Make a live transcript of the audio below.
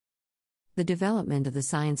The Development of the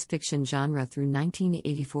Science Fiction Genre through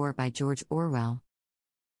 1984 by George Orwell.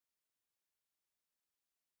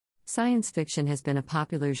 Science fiction has been a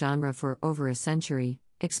popular genre for over a century,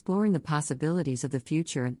 exploring the possibilities of the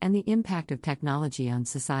future and the impact of technology on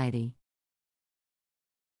society.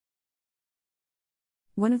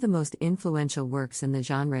 One of the most influential works in the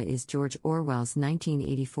genre is George Orwell's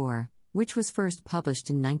 1984, which was first published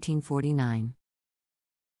in 1949.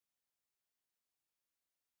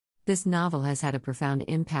 This novel has had a profound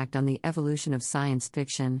impact on the evolution of science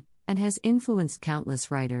fiction, and has influenced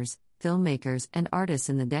countless writers, filmmakers, and artists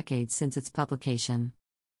in the decades since its publication.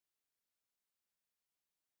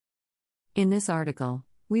 In this article,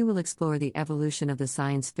 we will explore the evolution of the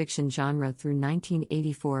science fiction genre through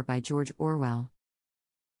 1984 by George Orwell.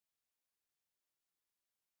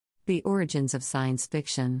 The origins of science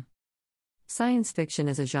fiction. Science fiction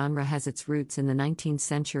as a genre has its roots in the 19th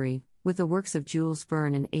century, with the works of Jules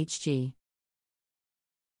Verne and H.G.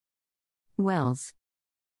 Wells.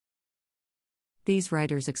 These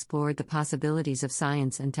writers explored the possibilities of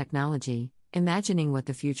science and technology, imagining what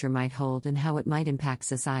the future might hold and how it might impact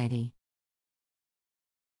society.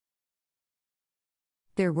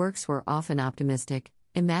 Their works were often optimistic,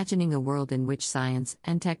 imagining a world in which science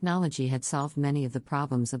and technology had solved many of the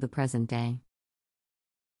problems of the present day.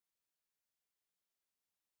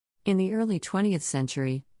 In the early 20th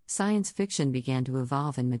century, science fiction began to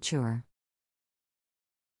evolve and mature.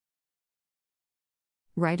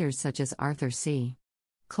 Writers such as Arthur C.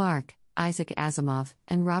 Clarke, Isaac Asimov,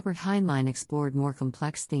 and Robert Heinlein explored more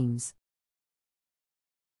complex themes,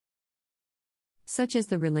 such as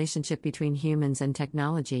the relationship between humans and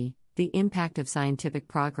technology, the impact of scientific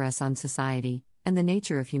progress on society, and the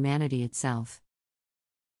nature of humanity itself.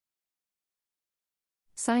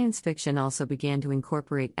 Science fiction also began to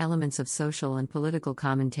incorporate elements of social and political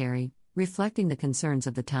commentary, reflecting the concerns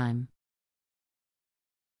of the time.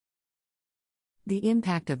 The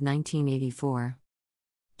impact of 1984.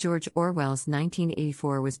 George Orwell's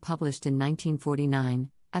 1984 was published in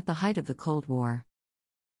 1949, at the height of the Cold War.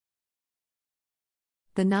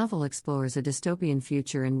 The novel explores a dystopian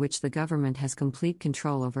future in which the government has complete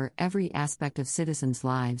control over every aspect of citizens'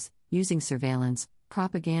 lives, using surveillance,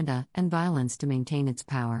 propaganda, and violence to maintain its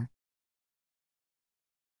power.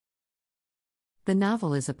 The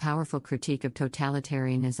novel is a powerful critique of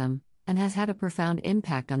totalitarianism, and has had a profound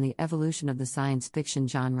impact on the evolution of the science fiction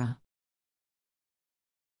genre.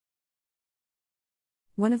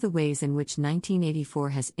 One of the ways in which 1984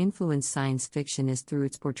 has influenced science fiction is through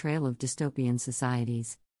its portrayal of dystopian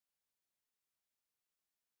societies.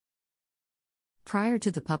 Prior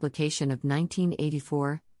to the publication of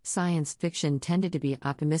 1984, science fiction tended to be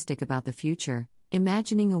optimistic about the future,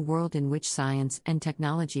 imagining a world in which science and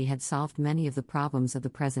technology had solved many of the problems of the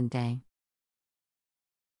present day.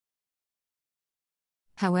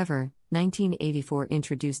 However, 1984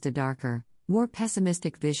 introduced a darker, more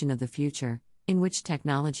pessimistic vision of the future, in which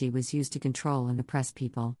technology was used to control and oppress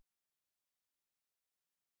people.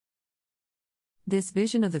 This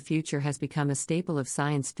vision of the future has become a staple of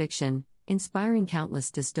science fiction, inspiring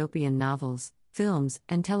countless dystopian novels, films,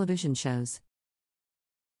 and television shows.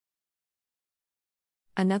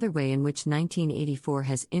 Another way in which 1984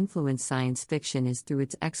 has influenced science fiction is through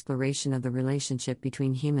its exploration of the relationship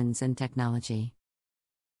between humans and technology.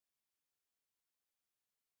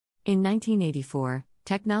 In 1984,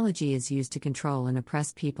 technology is used to control and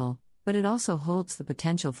oppress people, but it also holds the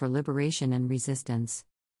potential for liberation and resistance.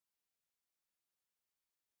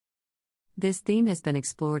 This theme has been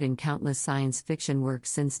explored in countless science fiction works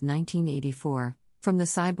since 1984, from the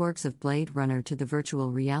cyborgs of Blade Runner to the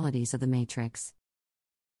virtual realities of The Matrix.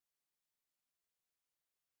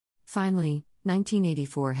 Finally,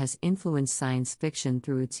 1984 has influenced science fiction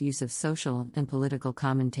through its use of social and political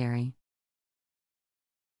commentary.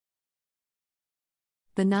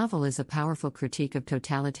 The novel is a powerful critique of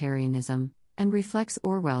totalitarianism, and reflects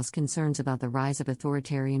Orwell's concerns about the rise of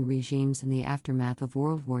authoritarian regimes in the aftermath of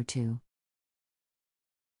World War II.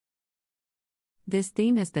 This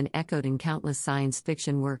theme has been echoed in countless science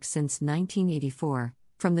fiction works since 1984,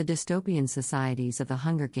 from the dystopian societies of The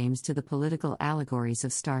Hunger Games to the political allegories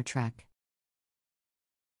of Star Trek.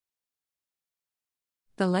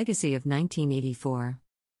 The legacy of 1984.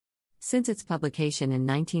 Since its publication in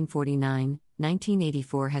 1949,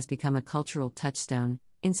 1984 has become a cultural touchstone,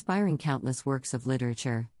 inspiring countless works of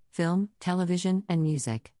literature, film, television, and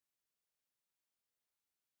music.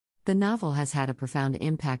 The novel has had a profound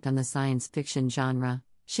impact on the science fiction genre,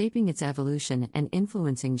 shaping its evolution and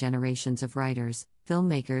influencing generations of writers,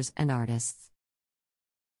 filmmakers, and artists.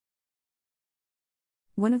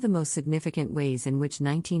 One of the most significant ways in which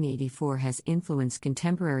 1984 has influenced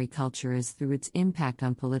contemporary culture is through its impact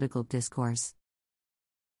on political discourse.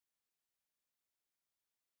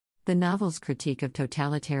 The novel's critique of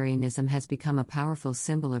totalitarianism has become a powerful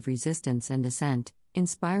symbol of resistance and dissent,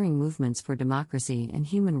 inspiring movements for democracy and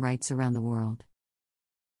human rights around the world.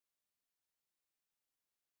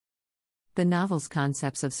 The novel's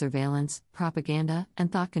concepts of surveillance, propaganda,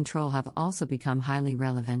 and thought control have also become highly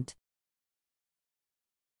relevant.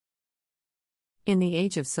 In the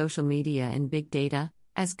age of social media and big data,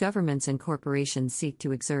 as governments and corporations seek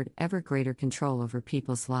to exert ever greater control over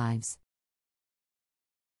people's lives.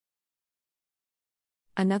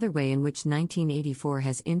 Another way in which 1984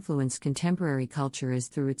 has influenced contemporary culture is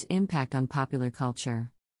through its impact on popular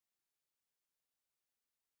culture.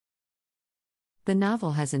 The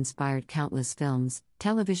novel has inspired countless films,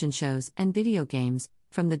 television shows, and video games,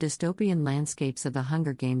 from the dystopian landscapes of the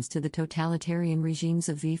Hunger Games to the totalitarian regimes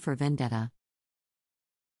of V for Vendetta.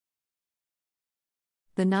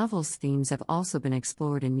 The novel's themes have also been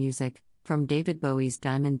explored in music, from David Bowie's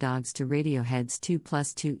Diamond Dogs to Radiohead's 2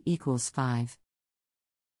 + 2 = 5.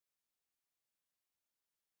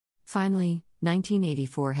 Finally,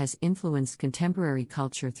 1984 has influenced contemporary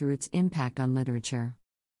culture through its impact on literature.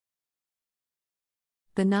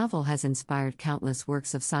 The novel has inspired countless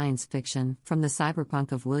works of science fiction, from the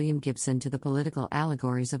cyberpunk of William Gibson to the political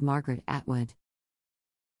allegories of Margaret Atwood.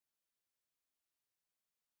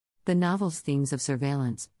 The novel's themes of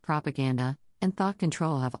surveillance, propaganda, and thought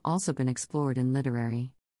control have also been explored in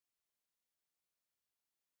literary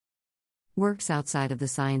works outside of the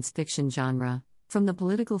science fiction genre, from the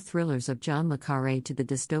political thrillers of John le Carré to the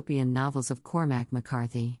dystopian novels of Cormac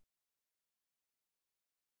McCarthy.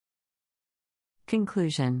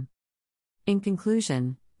 Conclusion. In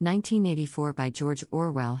conclusion, 1984 by George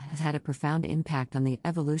Orwell has had a profound impact on the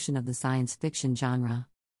evolution of the science fiction genre.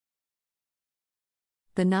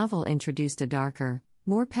 The novel introduced a darker,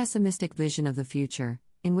 more pessimistic vision of the future,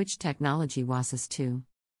 in which technology was to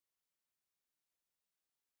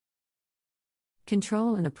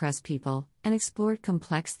control and oppress people, and explored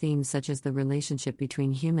complex themes such as the relationship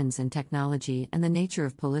between humans and technology and the nature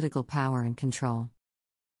of political power and control.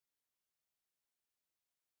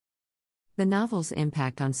 The novel's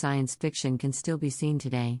impact on science fiction can still be seen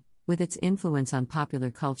today, with its influence on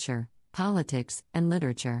popular culture, politics, and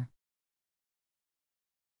literature.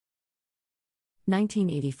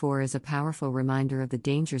 1984 is a powerful reminder of the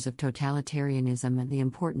dangers of totalitarianism and the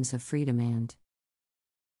importance of freedom and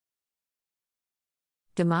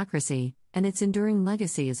democracy, and its enduring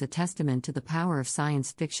legacy is a testament to the power of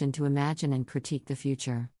science fiction to imagine and critique the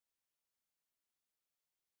future.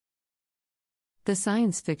 The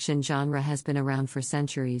science fiction genre has been around for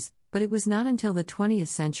centuries, but it was not until the 20th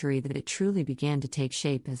century that it truly began to take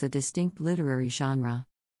shape as a distinct literary genre.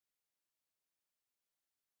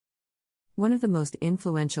 One of the most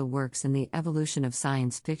influential works in the evolution of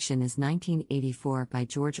science fiction is 1984 by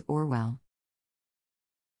George Orwell.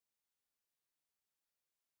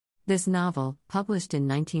 This novel, published in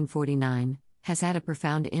 1949, has had a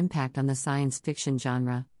profound impact on the science fiction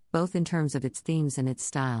genre, both in terms of its themes and its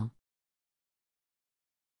style.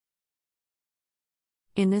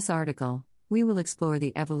 In this article, we will explore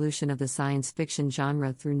the evolution of the science fiction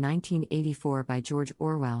genre through 1984 by George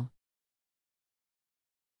Orwell.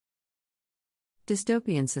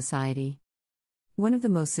 Dystopian society. One of the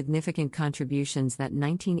most significant contributions that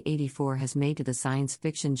 1984 has made to the science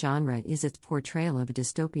fiction genre is its portrayal of a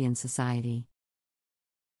dystopian society.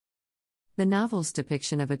 The novel's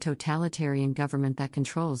depiction of a totalitarian government that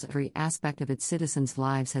controls every aspect of its citizens'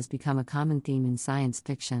 lives has become a common theme in science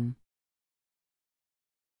fiction.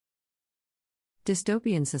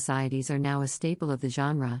 Dystopian societies are now a staple of the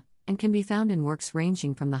genre, and can be found in works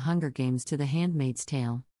ranging from The Hunger Games to The Handmaid's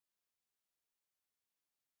Tale.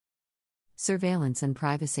 Surveillance and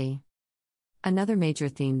privacy. Another major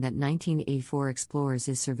theme that 1984 explores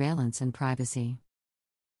is surveillance and privacy.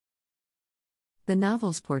 The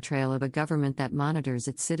novel's portrayal of a government that monitors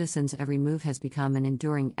its citizens' every move has become an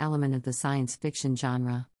enduring element of the science fiction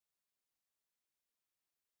genre.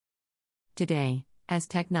 Today, as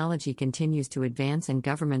technology continues to advance and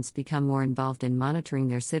governments become more involved in monitoring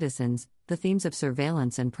their citizens, the themes of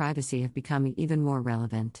surveillance and privacy have become even more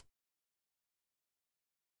relevant.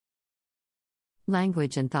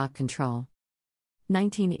 Language and thought control.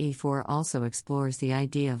 1984 also explores the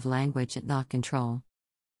idea of language and thought control.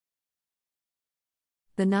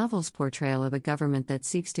 The novel's portrayal of a government that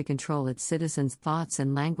seeks to control its citizens' thoughts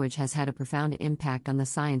and language has had a profound impact on the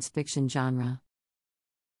science fiction genre.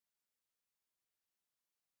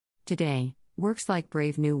 Today, works like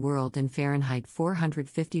Brave New World and Fahrenheit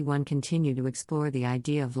 451 continue to explore the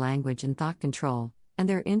idea of language and thought control, and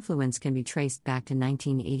their influence can be traced back to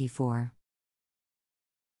 1984.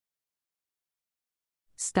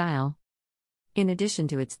 Style. In addition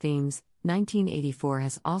to its themes, 1984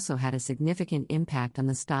 has also had a significant impact on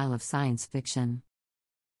the style of science fiction.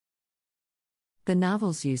 The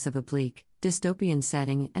novel's use of a bleak, dystopian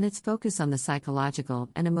setting and its focus on the psychological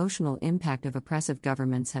and emotional impact of oppressive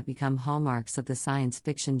governments have become hallmarks of the science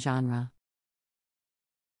fiction genre.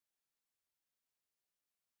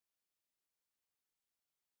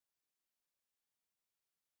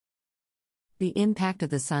 The impact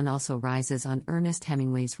of The Sun Also Rises on Ernest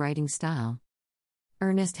Hemingway's writing style.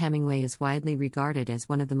 Ernest Hemingway is widely regarded as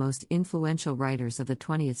one of the most influential writers of the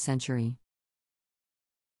 20th century.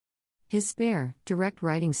 His spare, direct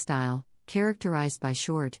writing style, characterized by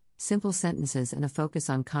short, simple sentences and a focus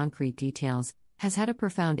on concrete details, has had a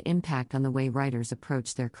profound impact on the way writers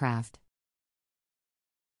approach their craft.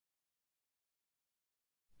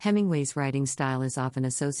 Hemingway's writing style is often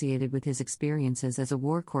associated with his experiences as a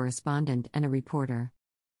war correspondent and a reporter.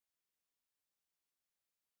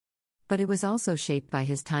 But it was also shaped by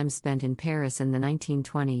his time spent in Paris in the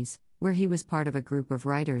 1920s, where he was part of a group of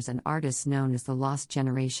writers and artists known as the Lost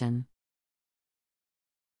Generation.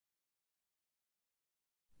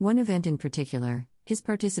 One event in particular, his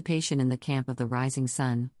participation in the Camp of the Rising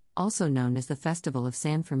Sun, also known as the Festival of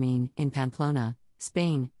San Fermin, in Pamplona,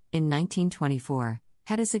 Spain, in 1924,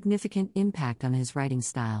 had a significant impact on his writing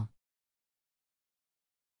style.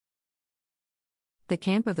 The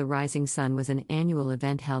Camp of the Rising Sun was an annual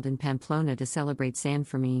event held in Pamplona to celebrate San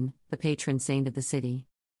Fermin, the patron saint of the city.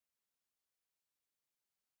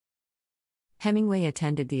 Hemingway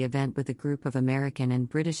attended the event with a group of American and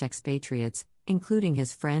British expatriates, including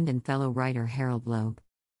his friend and fellow writer Harold Loeb.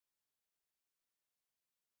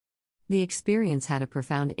 The experience had a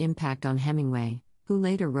profound impact on Hemingway, who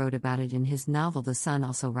later wrote about it in his novel The Sun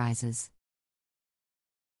Also Rises.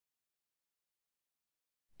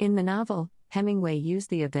 In the novel, Hemingway used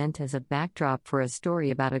the event as a backdrop for a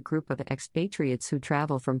story about a group of expatriates who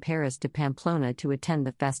travel from Paris to Pamplona to attend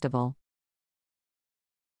the festival.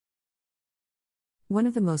 One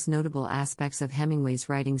of the most notable aspects of Hemingway's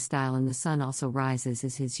writing style in The Sun Also Rises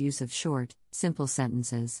is his use of short, simple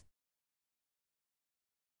sentences.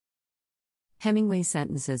 Hemingway's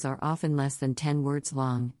sentences are often less than 10 words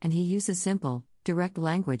long, and he uses simple, direct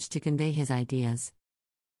language to convey his ideas.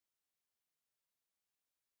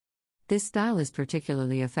 This style is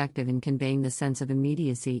particularly effective in conveying the sense of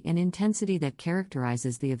immediacy and intensity that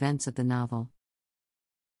characterizes the events of the novel.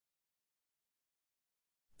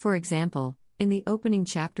 For example, in the opening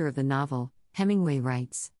chapter of the novel, Hemingway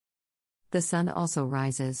writes, "The sun also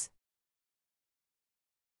rises.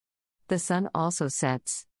 The sun also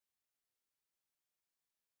sets.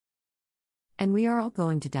 And we are all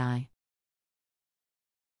going to die.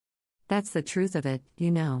 That's the truth of it,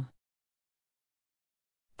 you know."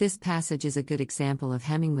 This passage is a good example of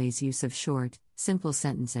Hemingway's use of short, simple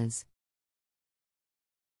sentences.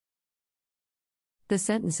 The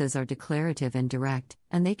sentences are declarative and direct,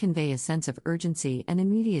 and they convey a sense of urgency and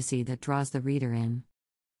immediacy that draws the reader in.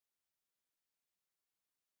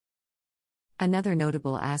 Another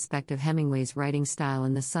notable aspect of Hemingway's writing style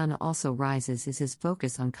in The Sun Also Rises is his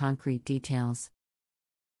focus on concrete details.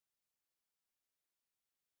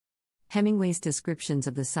 Hemingway's descriptions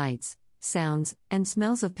of the sights, sounds, and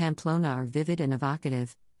smells of Pamplona are vivid and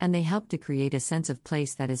evocative, and they help to create a sense of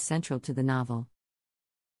place that is central to the novel.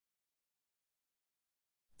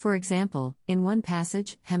 For example, in one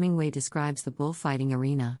passage, Hemingway describes the bullfighting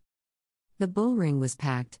arena. The bullring was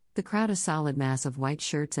packed, the crowd a solid mass of white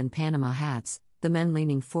shirts and Panama hats, the men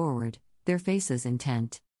leaning forward, their faces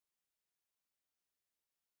intent.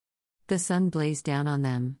 The sun blazed down on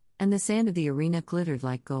them, and the sand of the arena glittered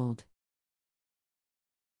like gold.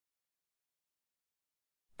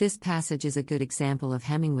 This passage is a good example of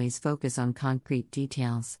Hemingway's focus on concrete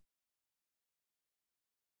details.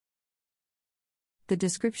 The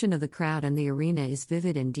description of the crowd and the arena is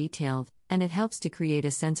vivid and detailed, and it helps to create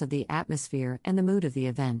a sense of the atmosphere and the mood of the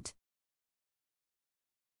event.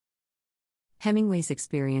 Hemingway's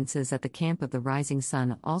experiences at the Camp of the Rising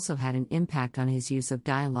Sun also had an impact on his use of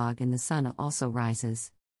dialogue in The Sun Also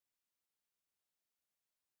Rises.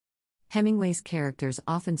 Hemingway's characters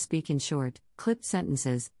often speak in short, clipped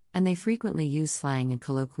sentences, and they frequently use slang and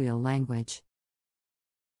colloquial language.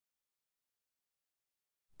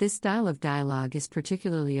 This style of dialogue is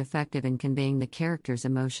particularly effective in conveying the characters'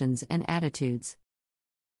 emotions and attitudes.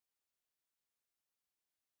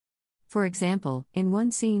 For example, in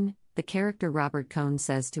one scene, the character Robert Cohn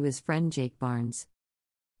says to his friend Jake Barnes,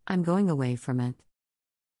 I'm going away from it.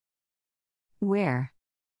 Where?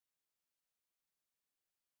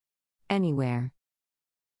 Anywhere.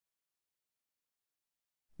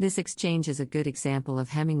 This exchange is a good example of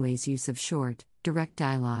Hemingway's use of short, direct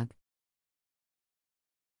dialogue.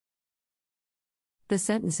 The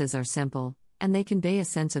sentences are simple, and they convey a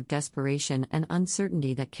sense of desperation and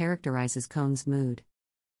uncertainty that characterizes Cohn's mood.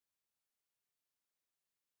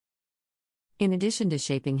 In addition to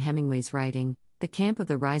shaping Hemingway's writing, the camp of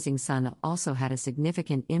the rising sun also had a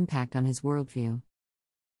significant impact on his worldview.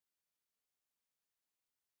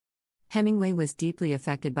 Hemingway was deeply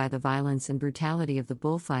affected by the violence and brutality of the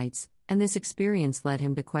bullfights, and this experience led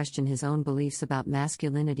him to question his own beliefs about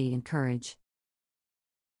masculinity and courage.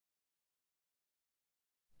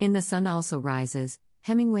 In The Sun Also Rises,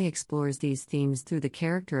 Hemingway explores these themes through the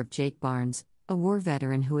character of Jake Barnes, a war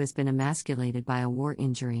veteran who has been emasculated by a war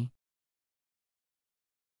injury.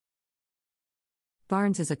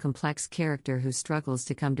 Barnes is a complex character who struggles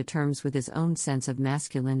to come to terms with his own sense of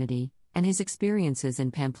masculinity, and his experiences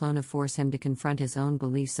in Pamplona force him to confront his own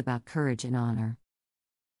beliefs about courage and honor.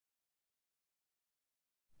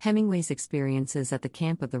 Hemingway's experiences at the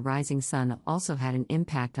camp of the rising sun also had an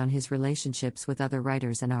impact on his relationships with other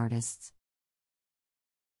writers and artists.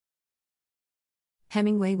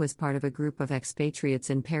 Hemingway was part of a group of expatriates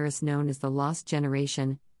in Paris known as the Lost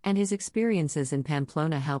Generation, and his experiences in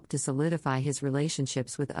Pamplona helped to solidify his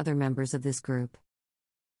relationships with other members of this group.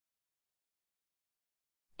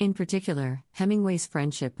 In particular, Hemingway's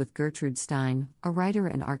friendship with Gertrude Stein, a writer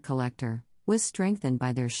and art collector, was strengthened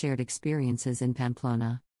by their shared experiences in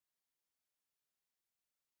Pamplona.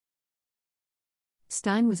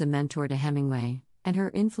 Stein was a mentor to Hemingway, and her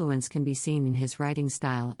influence can be seen in his writing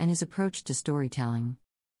style and his approach to storytelling.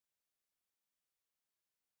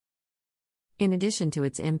 In addition to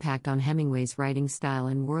its impact on Hemingway's writing style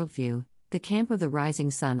and worldview, the camp of the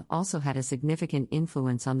rising sun also had a significant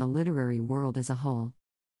influence on the literary world as a whole.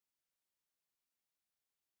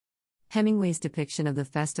 Hemingway's depiction of the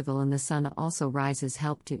festival in The Sun Also Rises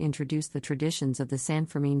helped to introduce the traditions of the San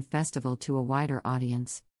Fermin festival to a wider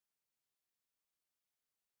audience.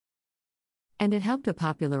 And it helped to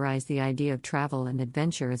popularize the idea of travel and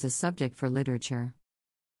adventure as a subject for literature.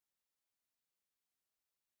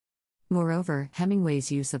 Moreover,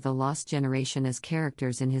 Hemingway's use of the Lost Generation as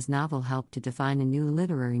characters in his novel helped to define a new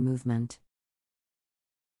literary movement.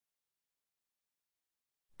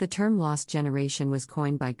 The term Lost Generation was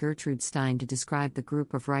coined by Gertrude Stein to describe the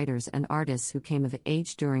group of writers and artists who came of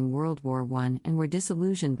age during World War I and were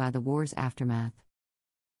disillusioned by the war's aftermath.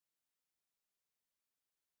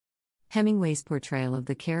 Hemingway's portrayal of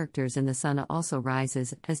the characters in The Sun Also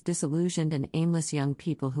Rises as disillusioned and aimless young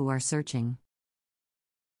people who are searching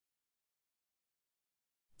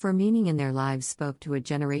for meaning in their lives spoke to a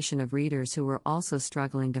generation of readers who were also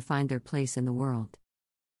struggling to find their place in the world.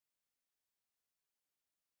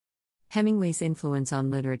 Hemingway's influence on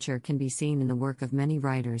literature can be seen in the work of many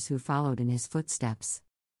writers who followed in his footsteps.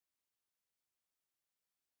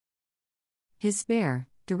 His spare,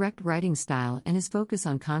 direct writing style and his focus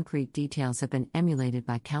on concrete details have been emulated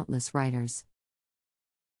by countless writers.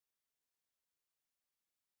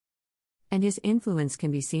 And his influence can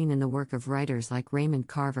be seen in the work of writers like Raymond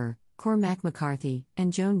Carver, Cormac McCarthy,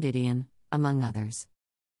 and Joan Didion, among others.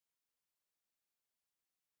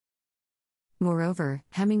 Moreover,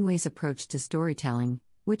 Hemingway's approach to storytelling,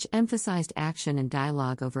 which emphasized action and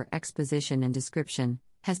dialogue over exposition and description,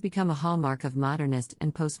 has become a hallmark of modernist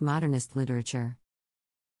and postmodernist literature.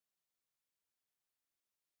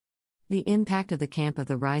 The impact of the camp of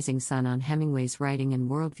the rising sun on Hemingway's writing and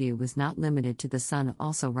worldview was not limited to The Sun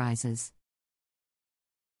Also Rises.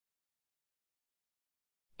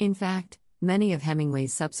 In fact, many of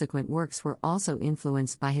Hemingway's subsequent works were also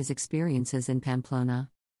influenced by his experiences in Pamplona.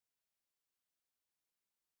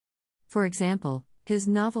 For example, his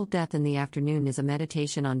novel Death in the Afternoon is a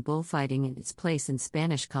meditation on bullfighting and its place in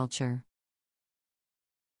Spanish culture.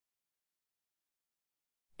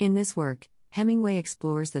 In this work, Hemingway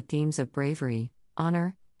explores the themes of bravery,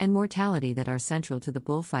 honor, and mortality that are central to the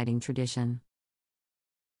bullfighting tradition.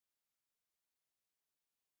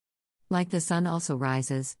 Like The Sun Also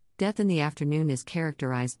Rises, Death in the Afternoon is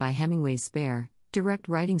characterized by Hemingway's spare, direct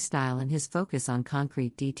writing style and his focus on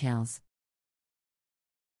concrete details.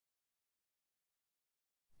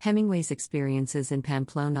 Hemingway's experiences in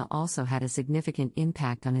Pamplona also had a significant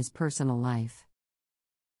impact on his personal life.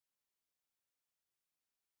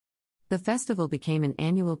 The festival became an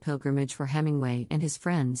annual pilgrimage for Hemingway and his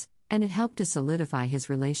friends, and it helped to solidify his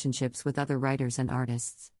relationships with other writers and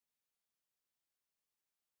artists.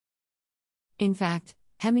 In fact,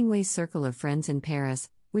 Hemingway's circle of friends in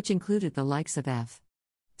Paris, which included the likes of F.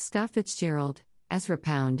 Scott Fitzgerald, Ezra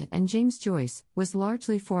Pound, and James Joyce was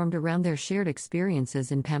largely formed around their shared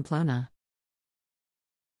experiences in Pamplona.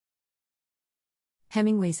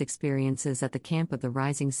 Hemingway's experiences at the Camp of the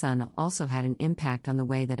Rising Sun also had an impact on the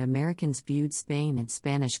way that Americans viewed Spain and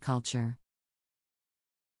Spanish culture.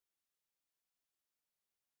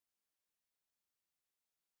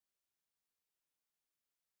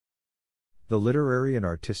 The literary and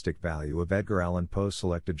artistic value of Edgar Allan Poe's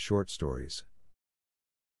selected short stories.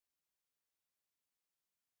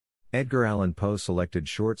 Edgar Allan Poe's selected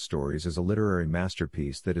short stories is a literary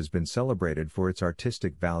masterpiece that has been celebrated for its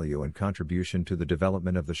artistic value and contribution to the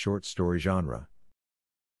development of the short story genre.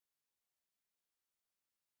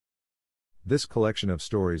 This collection of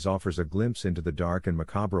stories offers a glimpse into the dark and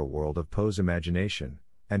macabre world of Poe's imagination,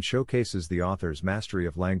 and showcases the author's mastery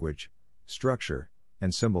of language, structure,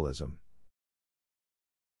 and symbolism.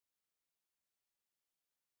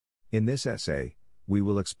 In this essay, we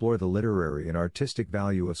will explore the literary and artistic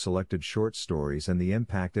value of selected short stories and the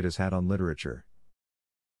impact it has had on literature.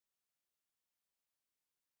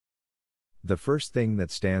 The first thing that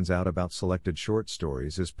stands out about selected short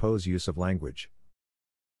stories is Poe's use of language.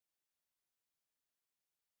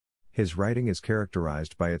 His writing is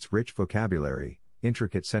characterized by its rich vocabulary,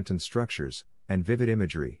 intricate sentence structures, and vivid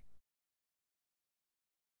imagery.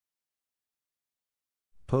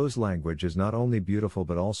 Poe's language is not only beautiful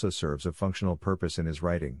but also serves a functional purpose in his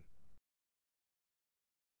writing.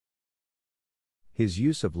 His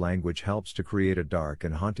use of language helps to create a dark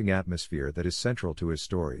and haunting atmosphere that is central to his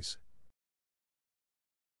stories.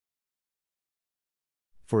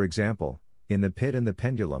 For example, in The Pit and the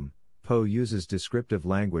Pendulum, Poe uses descriptive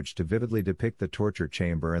language to vividly depict the torture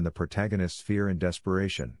chamber and the protagonist's fear and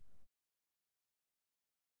desperation.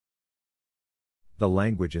 The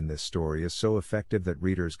language in this story is so effective that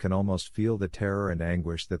readers can almost feel the terror and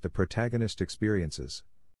anguish that the protagonist experiences.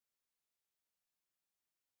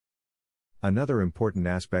 Another important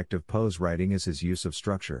aspect of Poe's writing is his use of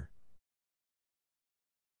structure.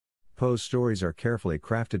 Poe's stories are carefully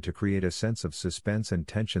crafted to create a sense of suspense and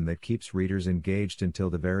tension that keeps readers engaged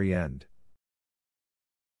until the very end.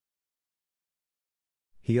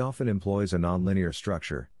 He often employs a nonlinear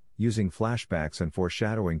structure, using flashbacks and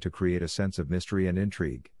foreshadowing to create a sense of mystery and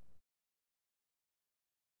intrigue.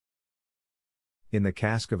 In The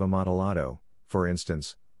Cask of Amontillado, for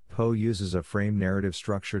instance, Poe uses a frame narrative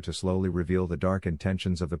structure to slowly reveal the dark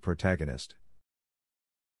intentions of the protagonist.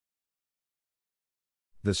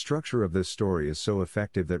 The structure of this story is so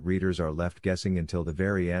effective that readers are left guessing until the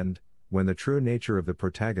very end, when the true nature of the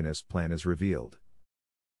protagonist's plan is revealed.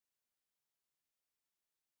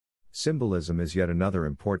 Symbolism is yet another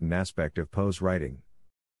important aspect of Poe's writing.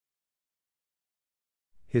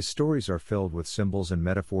 His stories are filled with symbols and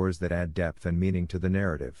metaphors that add depth and meaning to the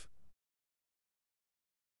narrative.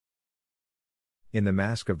 In The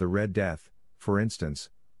Masque of the Red Death, for instance,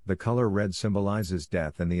 the color red symbolizes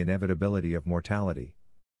death and the inevitability of mortality.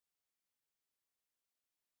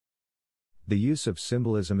 The use of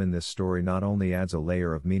symbolism in this story not only adds a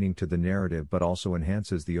layer of meaning to the narrative but also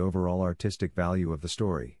enhances the overall artistic value of the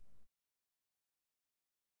story.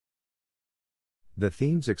 The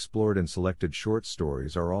themes explored in selected short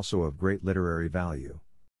stories are also of great literary value.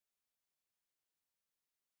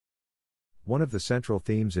 One of the central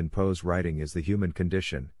themes in Poe's writing is the human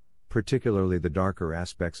condition, particularly the darker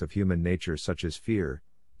aspects of human nature such as fear,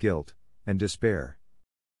 guilt, and despair.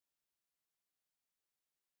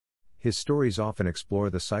 His stories often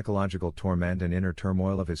explore the psychological torment and inner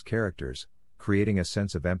turmoil of his characters, creating a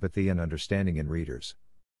sense of empathy and understanding in readers.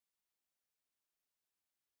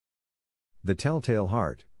 The Telltale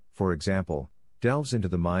Heart, for example, delves into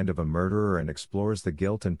the mind of a murderer and explores the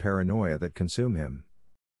guilt and paranoia that consume him.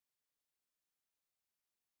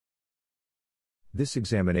 This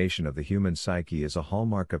examination of the human psyche is a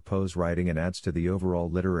hallmark of Poe's writing and adds to the overall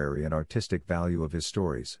literary and artistic value of his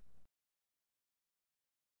stories.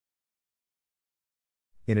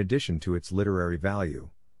 In addition to its literary value,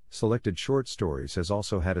 selected short stories has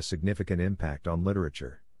also had a significant impact on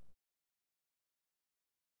literature.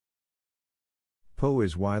 Poe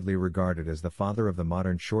is widely regarded as the father of the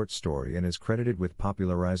modern short story and is credited with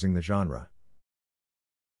popularizing the genre.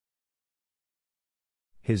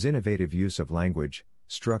 His innovative use of language,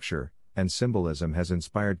 structure, and symbolism has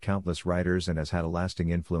inspired countless writers and has had a lasting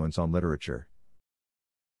influence on literature.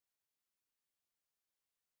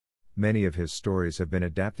 Many of his stories have been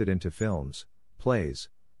adapted into films, plays,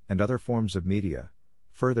 and other forms of media,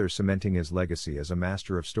 further cementing his legacy as a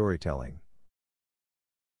master of storytelling.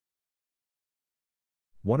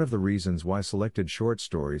 One of the reasons why selected short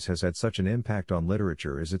stories has had such an impact on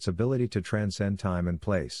literature is its ability to transcend time and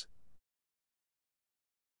place.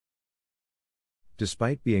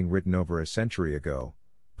 Despite being written over a century ago,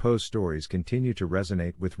 Poe's stories continue to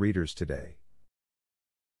resonate with readers today.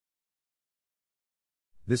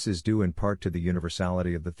 This is due in part to the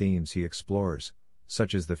universality of the themes he explores,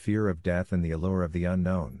 such as the fear of death and the allure of the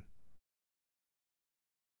unknown.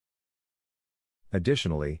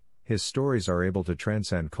 Additionally, his stories are able to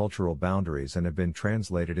transcend cultural boundaries and have been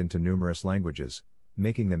translated into numerous languages,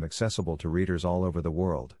 making them accessible to readers all over the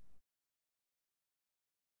world.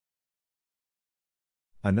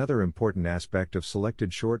 Another important aspect of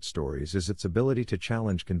selected short stories is its ability to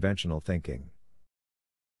challenge conventional thinking.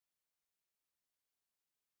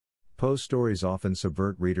 Poe's stories often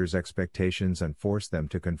subvert readers' expectations and force them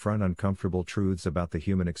to confront uncomfortable truths about the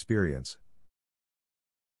human experience.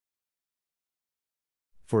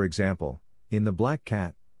 For example, in The Black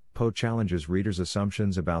Cat, Poe challenges readers'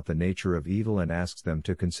 assumptions about the nature of evil and asks them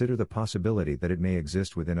to consider the possibility that it may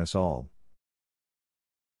exist within us all.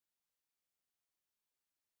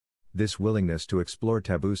 This willingness to explore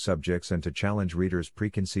taboo subjects and to challenge readers'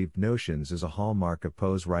 preconceived notions is a hallmark of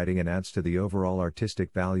Poe's writing and adds to the overall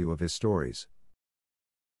artistic value of his stories.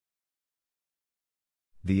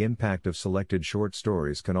 The impact of selected short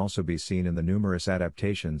stories can also be seen in the numerous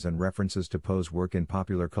adaptations and references to Poe's work in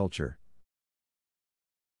popular culture.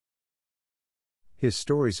 His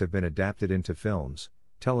stories have been adapted into films,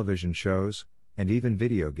 television shows, and even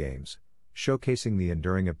video games, showcasing the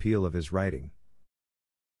enduring appeal of his writing.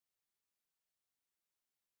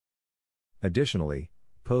 Additionally,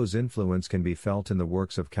 Poe's influence can be felt in the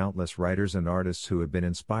works of countless writers and artists who have been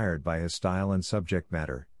inspired by his style and subject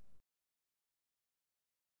matter.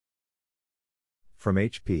 From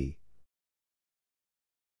H.P.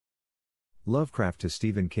 Lovecraft to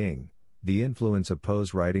Stephen King, the influence of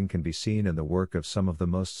Poe's writing can be seen in the work of some of the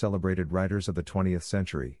most celebrated writers of the 20th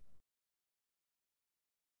century.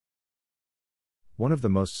 One of the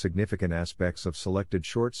most significant aspects of selected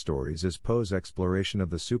short stories is Poe's exploration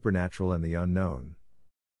of the supernatural and the unknown.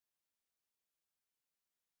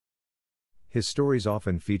 His stories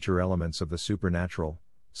often feature elements of the supernatural,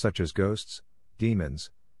 such as ghosts,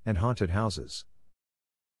 demons, and haunted houses.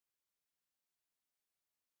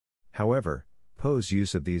 However, Poe's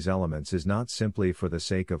use of these elements is not simply for the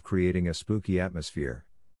sake of creating a spooky atmosphere.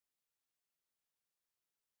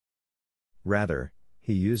 Rather,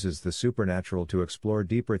 he uses the supernatural to explore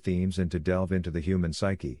deeper themes and to delve into the human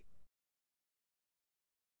psyche.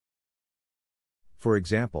 For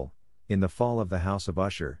example, in The Fall of the House of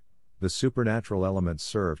Usher, the supernatural elements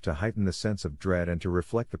serve to heighten the sense of dread and to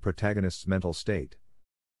reflect the protagonist's mental state.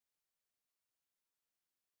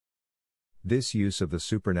 This use of the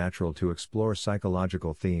supernatural to explore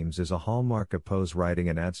psychological themes is a hallmark of Poe's writing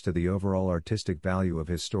and adds to the overall artistic value of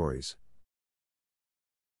his stories.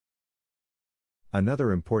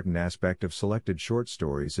 Another important aspect of selected short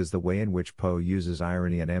stories is the way in which Poe uses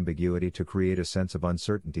irony and ambiguity to create a sense of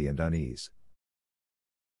uncertainty and unease.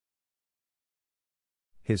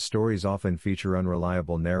 His stories often feature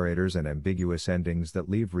unreliable narrators and ambiguous endings that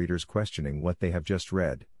leave readers questioning what they have just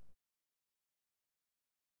read.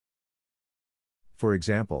 For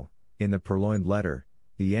example, in The Purloined Letter,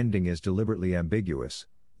 the ending is deliberately ambiguous,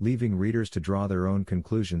 leaving readers to draw their own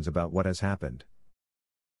conclusions about what has happened.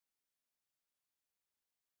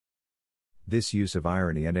 This use of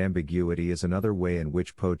irony and ambiguity is another way in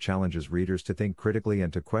which Poe challenges readers to think critically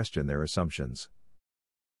and to question their assumptions.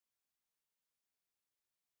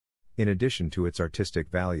 In addition to its artistic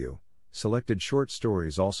value, selected short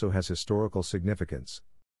stories also has historical significance.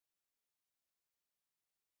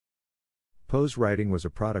 Poe's writing was a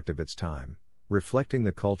product of its time, reflecting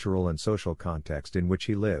the cultural and social context in which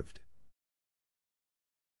he lived.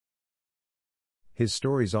 His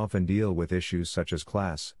stories often deal with issues such as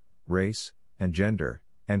class, race, and gender,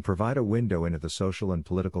 and provide a window into the social and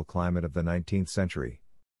political climate of the 19th century.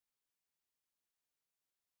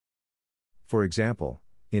 For example,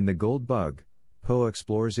 in The Gold Bug, Poe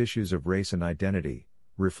explores issues of race and identity,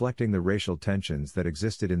 reflecting the racial tensions that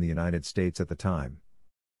existed in the United States at the time.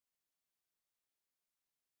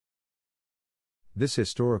 This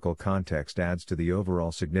historical context adds to the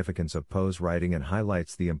overall significance of Poe's writing and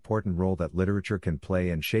highlights the important role that literature can play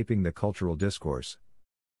in shaping the cultural discourse.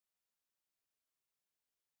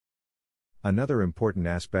 Another important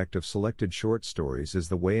aspect of selected short stories is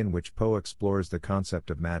the way in which Poe explores the concept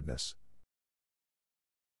of madness.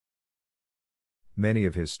 Many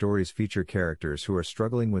of his stories feature characters who are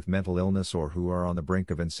struggling with mental illness or who are on the brink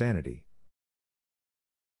of insanity.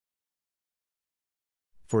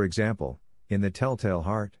 For example, in The Telltale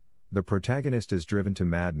Heart, the protagonist is driven to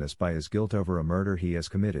madness by his guilt over a murder he has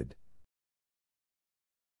committed.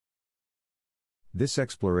 This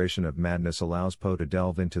exploration of madness allows Poe to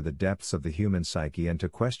delve into the depths of the human psyche and to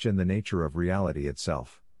question the nature of reality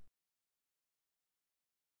itself.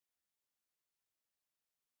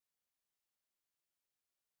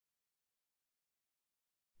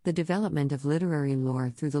 The development of literary lore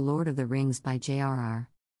through The Lord of the Rings by J.R.R.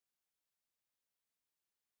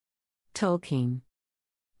 Tolkien.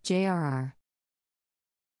 J.R.R.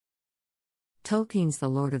 Tolkien's The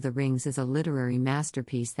Lord of the Rings is a literary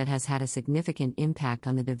masterpiece that has had a significant impact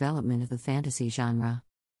on the development of the fantasy genre.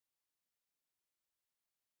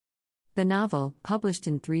 The novel, published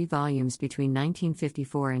in 3 volumes between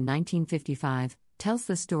 1954 and 1955, tells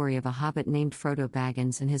the story of a hobbit named Frodo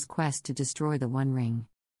Baggins and his quest to destroy the One Ring.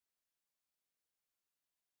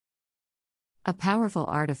 A powerful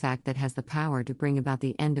artifact that has the power to bring about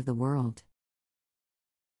the end of the world.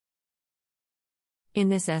 In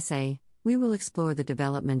this essay, we will explore the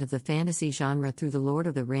development of the fantasy genre through The Lord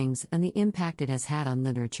of the Rings and the impact it has had on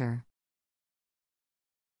literature.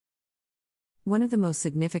 One of the most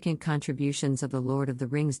significant contributions of The Lord of the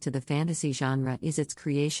Rings to the fantasy genre is its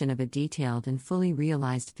creation of a detailed and fully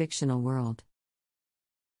realized fictional world.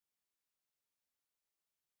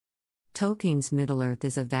 Tolkien's Middle-earth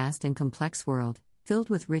is a vast and complex world, filled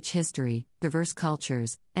with rich history, diverse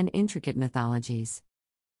cultures, and intricate mythologies.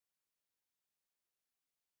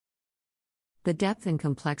 The depth and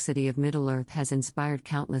complexity of Middle-earth has inspired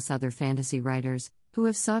countless other fantasy writers, who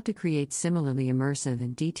have sought to create similarly immersive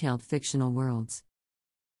and detailed fictional worlds.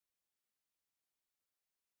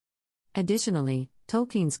 Additionally,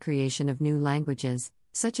 Tolkien's creation of new languages,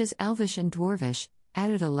 such as Elvish and Dwarvish,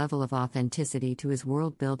 added a level of authenticity to his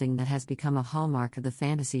world-building that has become a hallmark of the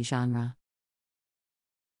fantasy genre.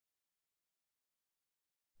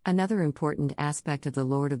 Another important aspect of The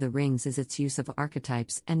Lord of the Rings is its use of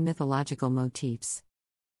archetypes and mythological motifs.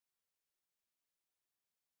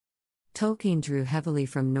 Tolkien drew heavily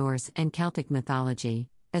from Norse and Celtic mythology,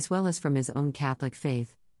 as well as from his own Catholic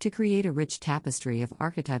faith, to create a rich tapestry of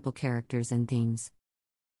archetypal characters and themes.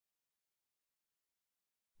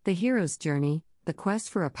 The hero's journey, the quest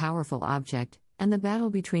for a powerful object, and the battle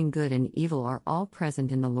between good and evil are all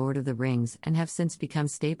present in The Lord of the Rings and have since become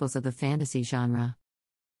staples of the fantasy genre.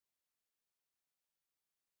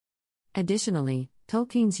 Additionally,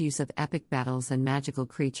 Tolkien's use of epic battles and magical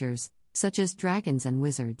creatures, such as dragons and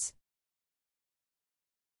wizards,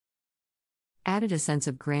 added a sense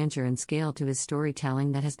of grandeur and scale to his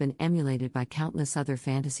storytelling that has been emulated by countless other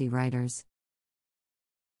fantasy writers.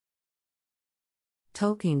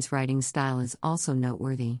 Tolkien's writing style is also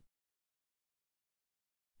noteworthy.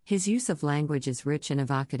 His use of language is rich and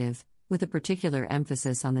evocative, with a particular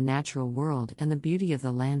emphasis on the natural world and the beauty of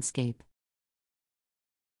the landscape.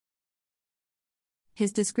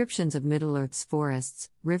 His descriptions of Middle-earth's forests,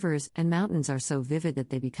 rivers, and mountains are so vivid that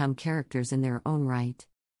they become characters in their own right.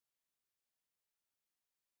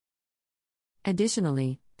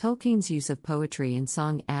 Additionally, Tolkien's use of poetry and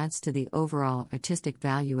song adds to the overall artistic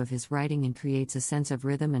value of his writing and creates a sense of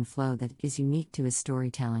rhythm and flow that is unique to his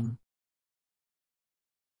storytelling.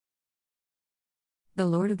 The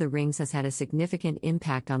Lord of the Rings has had a significant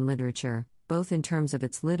impact on literature, both in terms of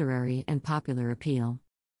its literary and popular appeal.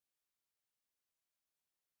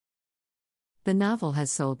 The novel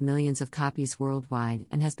has sold millions of copies worldwide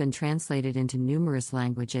and has been translated into numerous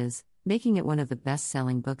languages, making it one of the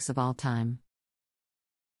best-selling books of all time.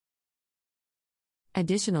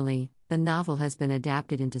 Additionally, the novel has been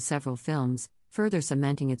adapted into several films, further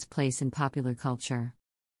cementing its place in popular culture.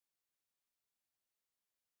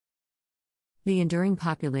 The enduring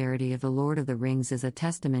popularity of The Lord of the Rings is a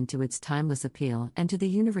testament to its timeless appeal and to the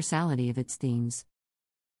universality of its themes.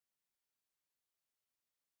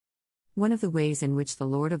 One of the ways in which The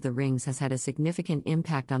Lord of the Rings has had a significant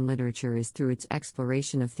impact on literature is through its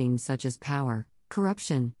exploration of themes such as power,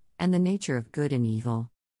 corruption, and the nature of good and evil.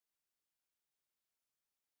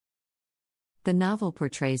 The novel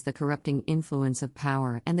portrays the corrupting influence of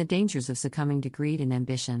power and the dangers of succumbing to greed and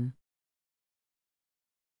ambition.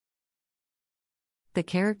 The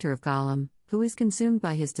character of Gollum, who is consumed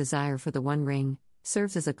by his desire for the One Ring,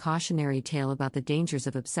 serves as a cautionary tale about the dangers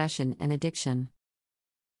of obsession and addiction.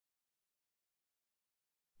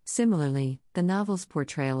 Similarly, the novel's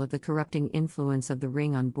portrayal of the corrupting influence of the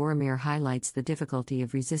ring on Boromir highlights the difficulty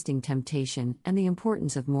of resisting temptation and the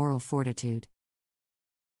importance of moral fortitude.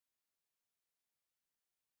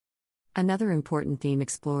 Another important theme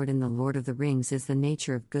explored in The Lord of the Rings is the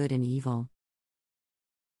nature of good and evil.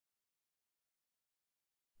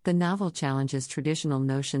 The novel challenges traditional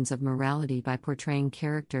notions of morality by portraying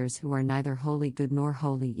characters who are neither wholly good nor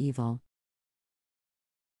wholly evil.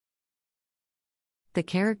 The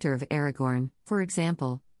character of Aragorn, for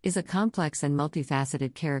example, is a complex and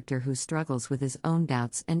multifaceted character who struggles with his own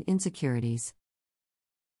doubts and insecurities.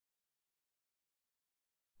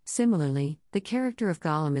 Similarly, the character of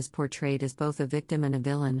Gollum is portrayed as both a victim and a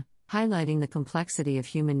villain, highlighting the complexity of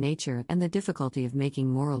human nature and the difficulty of making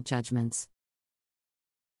moral judgments.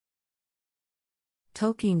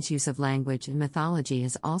 Tolkien's use of language and mythology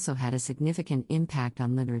has also had a significant impact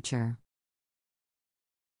on literature.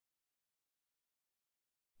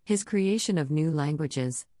 His creation of new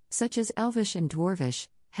languages, such as Elvish and Dwarvish,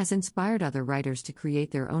 has inspired other writers to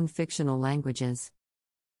create their own fictional languages.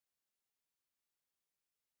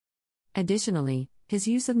 Additionally, his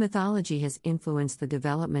use of mythology has influenced the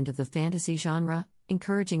development of the fantasy genre,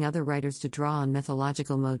 encouraging other writers to draw on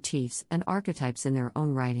mythological motifs and archetypes in their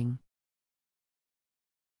own writing.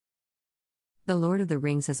 The Lord of the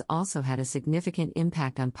Rings has also had a significant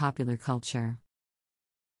impact on popular culture.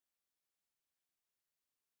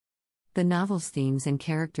 The novel's themes and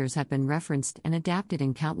characters have been referenced and adapted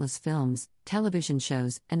in countless films, television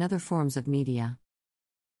shows, and other forms of media.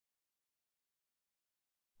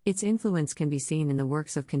 Its influence can be seen in the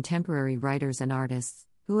works of contemporary writers and artists,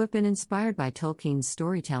 who have been inspired by Tolkien's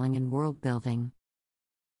storytelling and world-building.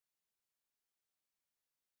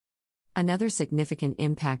 Another significant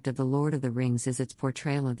impact of The Lord of the Rings is its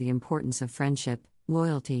portrayal of the importance of friendship,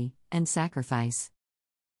 loyalty, and sacrifice.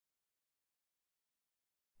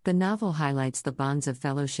 The novel highlights the bonds of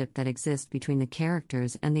fellowship that exist between the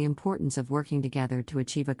characters and the importance of working together to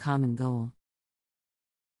achieve a common goal.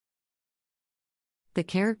 The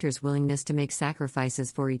characters' willingness to make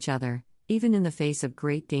sacrifices for each other, even in the face of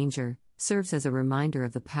great danger, serves as a reminder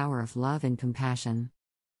of the power of love and compassion.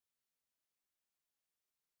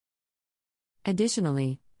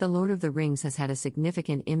 Additionally, The Lord of the Rings has had a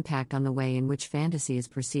significant impact on the way in which fantasy is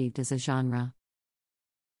perceived as a genre.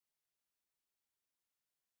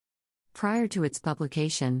 Prior to its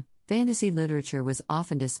publication, fantasy literature was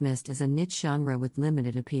often dismissed as a niche genre with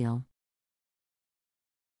limited appeal.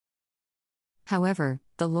 However,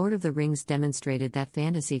 The Lord of the Rings demonstrated that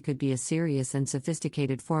fantasy could be a serious and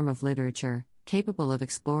sophisticated form of literature, capable of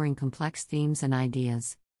exploring complex themes and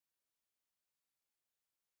ideas.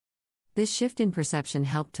 This shift in perception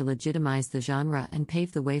helped to legitimize the genre and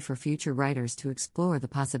pave the way for future writers to explore the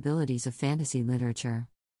possibilities of fantasy literature.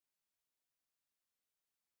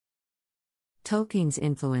 Tolkien's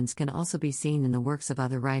influence can also be seen in the works of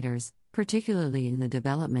other writers, particularly in the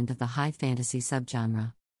development of the high fantasy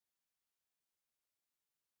subgenre.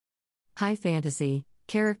 High fantasy,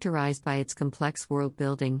 characterized by its complex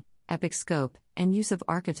world-building, epic scope, and use of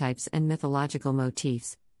archetypes and mythological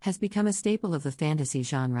motifs, has become a staple of the fantasy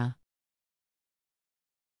genre.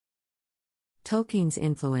 Tolkien's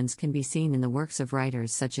influence can be seen in the works of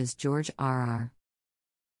writers such as George R.R.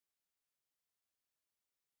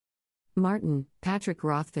 Martin, Patrick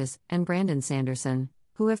Rothfuss, and Brandon Sanderson,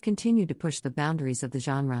 who have continued to push the boundaries of the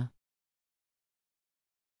genre.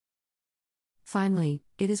 Finally,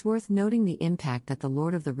 it is worth noting the impact that The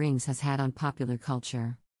Lord of the Rings has had on popular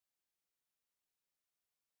culture.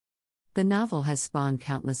 The novel has spawned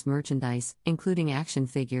countless merchandise, including action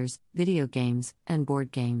figures, video games, and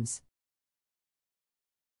board games.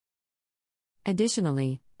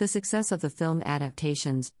 Additionally, the success of the film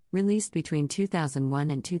adaptations, released between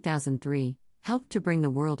 2001 and 2003, helped to bring the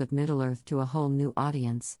world of Middle-earth to a whole new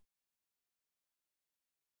audience.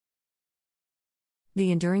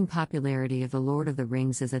 The enduring popularity of The Lord of the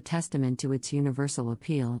Rings is a testament to its universal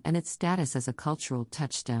appeal and its status as a cultural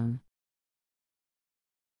touchstone.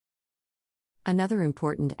 Another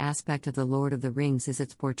important aspect of The Lord of the Rings is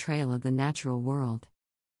its portrayal of the natural world.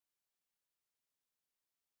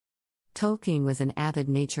 Tolkien was an avid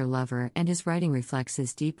nature lover, and his writing reflects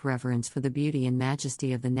his deep reverence for the beauty and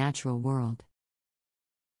majesty of the natural world.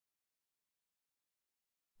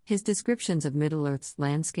 His descriptions of Middle-earth's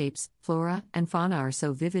landscapes, flora, and fauna are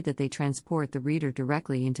so vivid that they transport the reader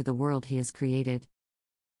directly into the world he has created.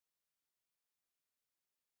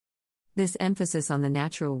 This emphasis on the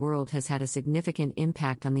natural world has had a significant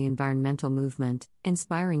impact on the environmental movement,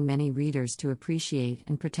 inspiring many readers to appreciate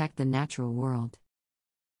and protect the natural world.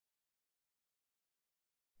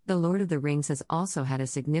 The Lord of the Rings has also had a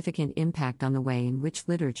significant impact on the way in which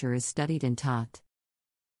literature is studied and taught.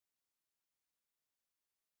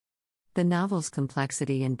 The novel's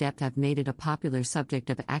complexity and depth have made it a popular subject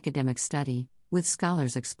of academic study, with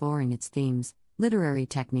scholars exploring its themes, literary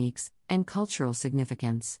techniques, and cultural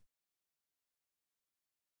significance.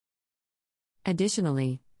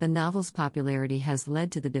 Additionally, the novel's popularity has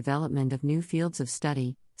led to the development of new fields of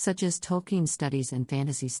study, such as Tolkien studies and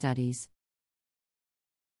fantasy studies.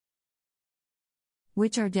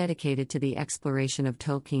 which are dedicated to the exploration of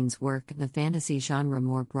Tolkien's work and the fantasy genre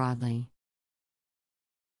more broadly.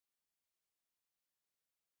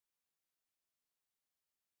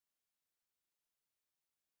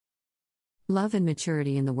 Love and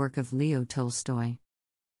maturity in the work of Leo Tolstoy.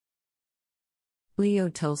 Leo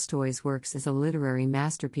Tolstoy's works is a literary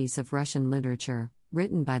masterpiece of Russian literature,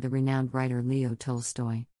 written by the renowned writer Leo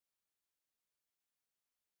Tolstoy.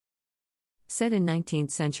 Set in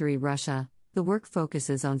 19th century Russia, the work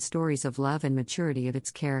focuses on stories of love and maturity of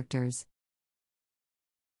its characters.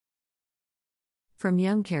 From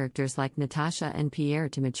young characters like Natasha and Pierre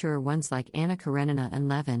to mature ones like Anna Karenina and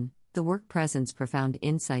Levin, the work presents profound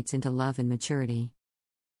insights into love and maturity.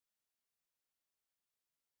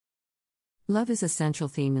 Love is a central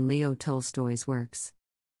theme in Leo Tolstoy's works.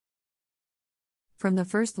 From the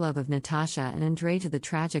first love of Natasha and Andrei to the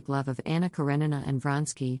tragic love of Anna Karenina and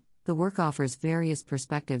Vronsky, the work offers various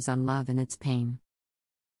perspectives on love and its pain.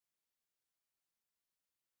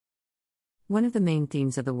 One of the main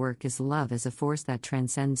themes of the work is love as a force that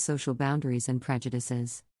transcends social boundaries and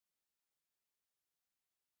prejudices.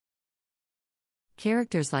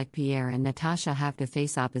 Characters like Pierre and Natasha have to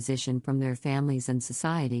face opposition from their families and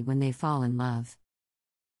society when they fall in love.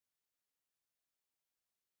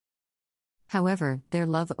 However, their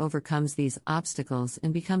love overcomes these obstacles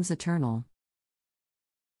and becomes eternal.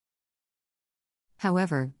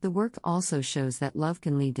 However, the work also shows that love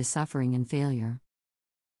can lead to suffering and failure.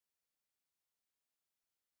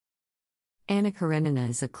 Anna Karenina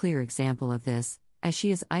is a clear example of this, as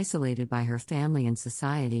she is isolated by her family and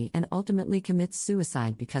society and ultimately commits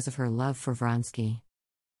suicide because of her love for Vronsky.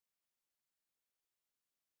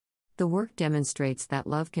 The work demonstrates that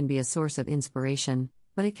love can be a source of inspiration,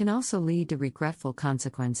 but it can also lead to regretful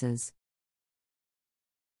consequences.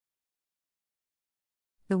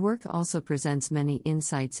 The work also presents many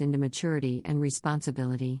insights into maturity and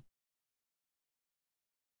responsibility.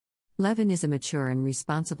 Levin is a mature and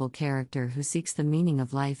responsible character who seeks the meaning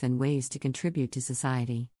of life and ways to contribute to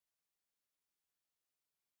society.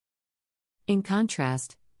 In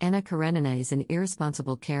contrast, Anna Karenina is an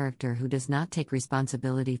irresponsible character who does not take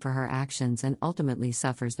responsibility for her actions and ultimately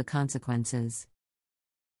suffers the consequences.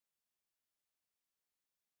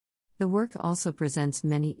 The work also presents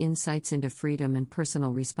many insights into freedom and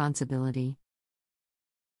personal responsibility.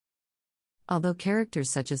 Although characters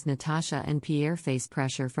such as Natasha and Pierre face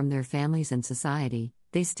pressure from their families and society,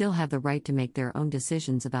 they still have the right to make their own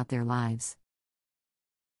decisions about their lives.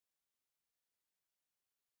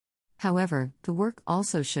 However, the work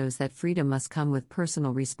also shows that freedom must come with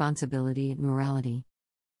personal responsibility and morality.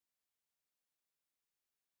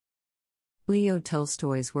 Leo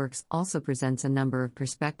Tolstoy's works also presents a number of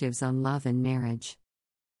perspectives on love and marriage.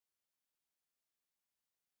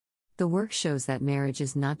 The work shows that marriage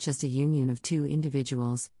is not just a union of two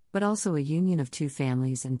individuals, but also a union of two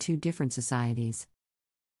families and two different societies.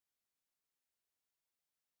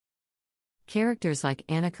 Characters like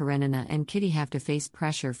Anna Karenina and Kitty have to face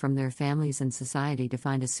pressure from their families and society to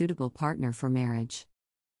find a suitable partner for marriage.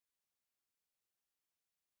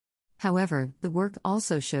 However, the work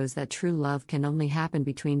also shows that true love can only happen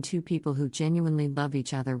between two people who genuinely love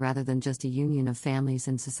each other rather than just a union of families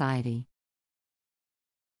and society.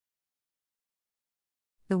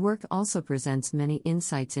 The work also presents many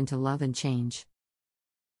insights into love and change.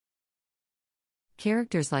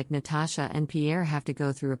 Characters like Natasha and Pierre have to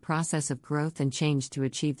go through a process of growth and change to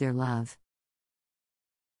achieve their love.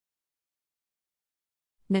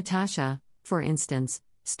 Natasha, for instance,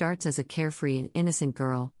 starts as a carefree and innocent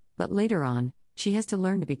girl, but later on, she has to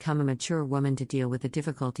learn to become a mature woman to deal with the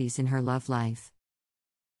difficulties in her love life.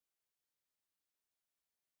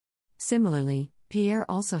 Similarly, Pierre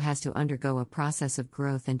also has to undergo a process of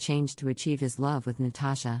growth and change to achieve his love with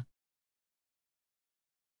Natasha.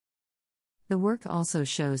 The work also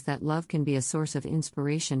shows that love can be a source of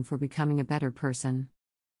inspiration for becoming a better person.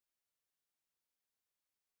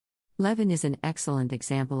 Levin is an excellent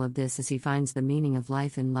example of this as he finds the meaning of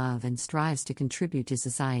life in love and strives to contribute to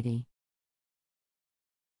society.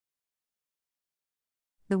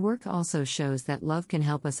 The work also shows that love can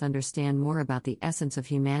help us understand more about the essence of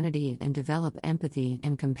humanity and develop empathy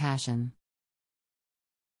and compassion.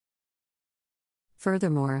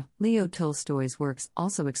 Furthermore, Leo Tolstoy's works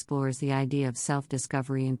also explores the idea of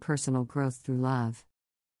self-discovery and personal growth through love.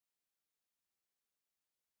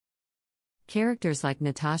 Characters like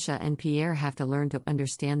Natasha and Pierre have to learn to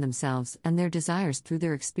understand themselves and their desires through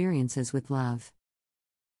their experiences with love.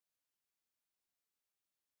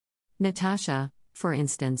 Natasha, for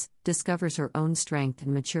instance, discovers her own strength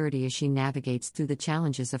and maturity as she navigates through the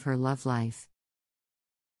challenges of her love life.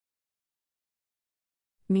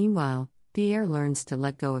 Meanwhile, Pierre learns to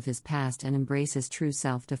let go of his past and embrace his true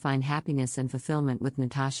self to find happiness and fulfillment with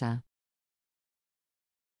Natasha.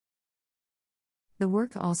 The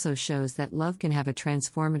work also shows that love can have a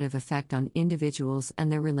transformative effect on individuals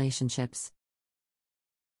and their relationships.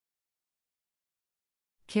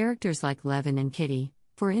 Characters like Levin and Kitty,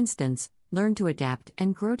 for instance, learn to adapt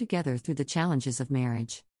and grow together through the challenges of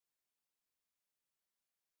marriage.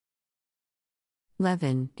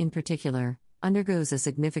 Levin, in particular, undergoes a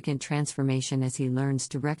significant transformation as he learns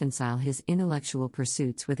to reconcile his intellectual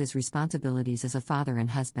pursuits with his responsibilities as a father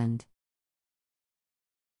and husband.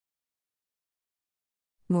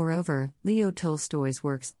 Moreover, Leo Tolstoy's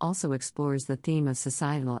works also explores the theme of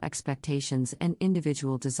societal expectations and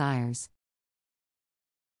individual desires.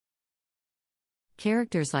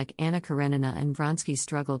 Characters like Anna Karenina and Vronsky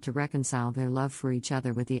struggle to reconcile their love for each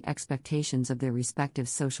other with the expectations of their respective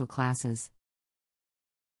social classes.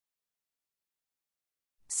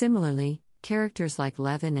 Similarly, characters like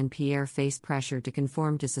Levin and Pierre face pressure to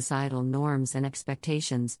conform to societal norms and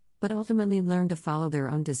expectations, but ultimately learn to follow their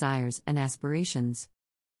own desires and aspirations.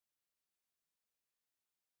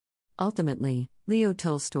 Ultimately, Leo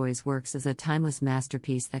Tolstoy's works is a timeless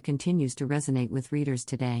masterpiece that continues to resonate with readers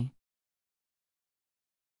today.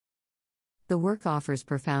 The work offers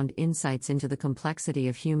profound insights into the complexity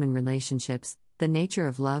of human relationships, the nature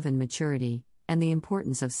of love and maturity, and the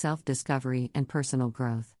importance of self-discovery and personal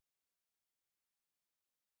growth.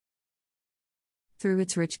 Through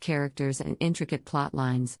its rich characters and intricate plot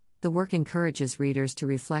lines, the work encourages readers to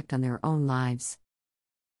reflect on their own lives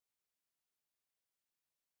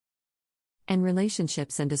and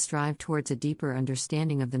relationships and to strive towards a deeper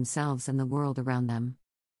understanding of themselves and the world around them.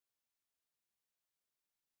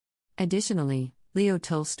 Additionally, Leo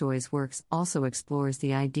Tolstoy's works also explores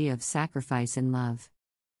the idea of sacrifice in love.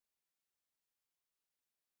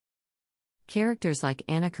 Characters like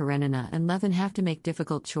Anna Karenina and Levin have to make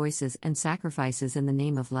difficult choices and sacrifices in the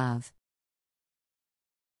name of love.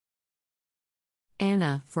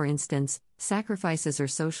 Anna, for instance, sacrifices her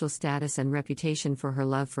social status and reputation for her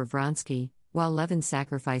love for Vronsky, while Levin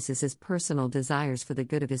sacrifices his personal desires for the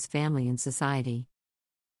good of his family and society.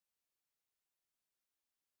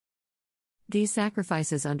 These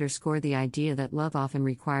sacrifices underscore the idea that love often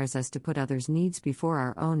requires us to put others' needs before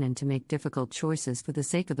our own and to make difficult choices for the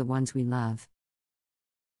sake of the ones we love.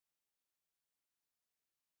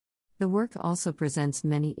 The work also presents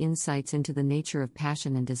many insights into the nature of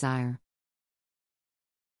passion and desire.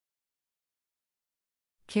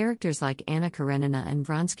 Characters like Anna Karenina and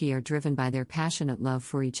Vronsky are driven by their passionate love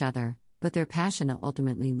for each other, but their passion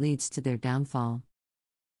ultimately leads to their downfall.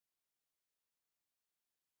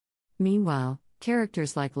 Meanwhile,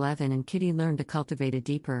 characters like Levin and Kitty learn to cultivate a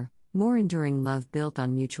deeper, more enduring love built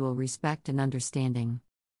on mutual respect and understanding.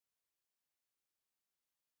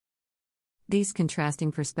 These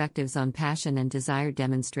contrasting perspectives on passion and desire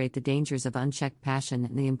demonstrate the dangers of unchecked passion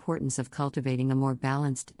and the importance of cultivating a more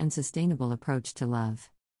balanced and sustainable approach to love.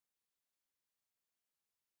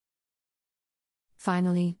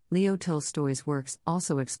 Finally, Leo Tolstoy's works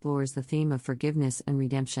also explores the theme of forgiveness and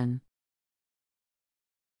redemption.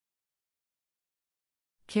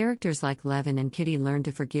 Characters like Levin and Kitty learn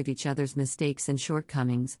to forgive each other's mistakes and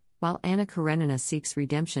shortcomings, while Anna Karenina seeks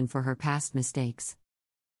redemption for her past mistakes.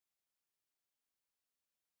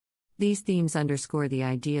 These themes underscore the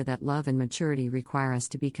idea that love and maturity require us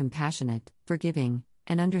to be compassionate, forgiving,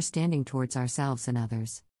 and understanding towards ourselves and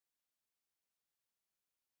others.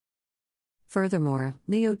 Furthermore,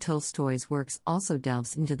 Leo Tolstoy's works also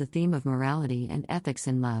delves into the theme of morality and ethics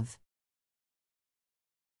in love.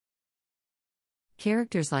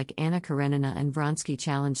 Characters like Anna Karenina and Vronsky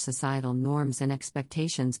challenge societal norms and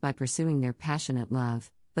expectations by pursuing their passionate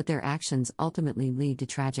love, but their actions ultimately lead to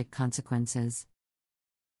tragic consequences.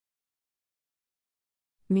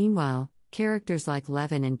 Meanwhile, characters like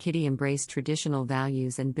Levin and Kitty embrace traditional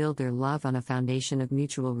values and build their love on a foundation of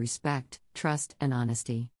mutual respect, trust, and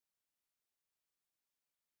honesty.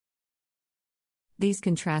 These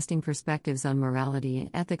contrasting perspectives on morality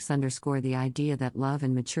and ethics underscore the idea that love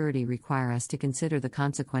and maturity require us to consider the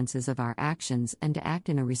consequences of our actions and to act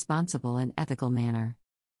in a responsible and ethical manner.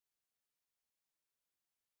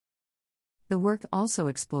 The work also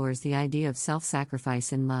explores the idea of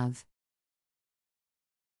self-sacrifice in love.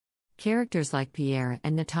 Characters like Pierre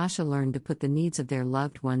and Natasha learn to put the needs of their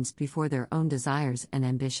loved ones before their own desires and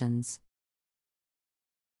ambitions.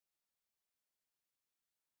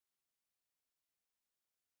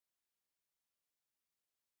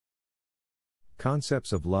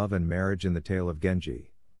 Concepts of love and marriage in the Tale of Genji.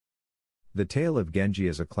 The Tale of Genji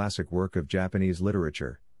is a classic work of Japanese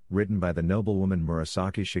literature, written by the noblewoman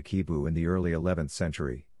Murasaki Shikibu in the early 11th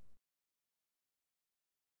century.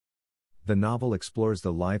 The novel explores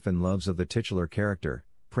the life and loves of the titular character,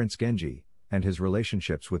 Prince Genji, and his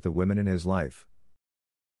relationships with the women in his life.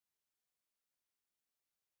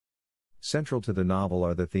 Central to the novel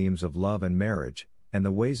are the themes of love and marriage, and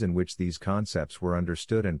the ways in which these concepts were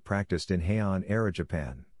understood and practiced in Heian-era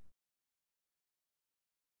Japan.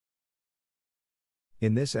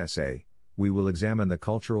 In this essay, we will examine the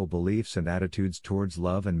cultural beliefs and attitudes towards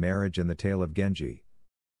love and marriage in the tale of Genji,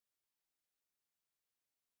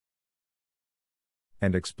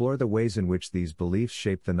 and explore the ways in which these beliefs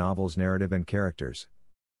shape the novel's narrative and characters.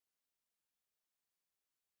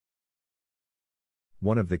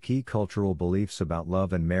 One of the key cultural beliefs about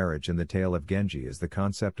love and marriage in the tale of Genji is the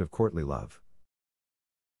concept of courtly love.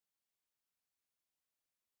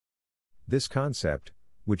 This concept,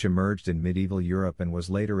 which emerged in medieval Europe and was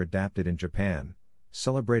later adapted in Japan,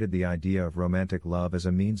 celebrated the idea of romantic love as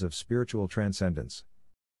a means of spiritual transcendence.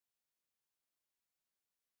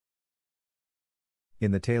 In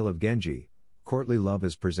the tale of Genji, courtly love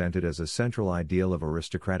is presented as a central ideal of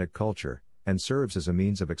aristocratic culture, and serves as a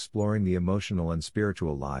means of exploring the emotional and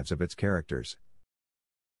spiritual lives of its characters.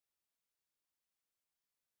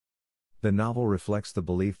 The novel reflects the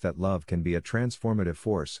belief that love can be a transformative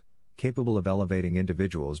force, capable of elevating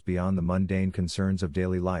individuals beyond the mundane concerns of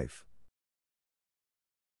daily life.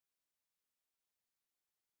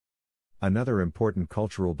 Another important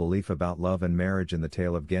cultural belief about love and marriage in the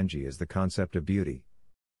tale of Genji is the concept of beauty.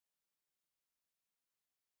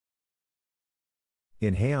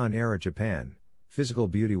 In Heian-era Japan, physical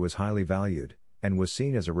beauty was highly valued, and was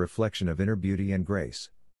seen as a reflection of inner beauty and grace.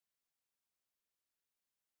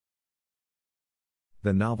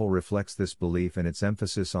 The novel reflects this belief in its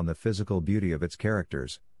emphasis on the physical beauty of its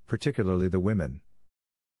characters, particularly the women.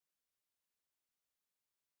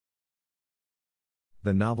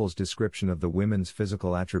 The novel's description of the women's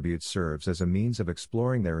physical attributes serves as a means of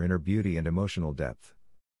exploring their inner beauty and emotional depth.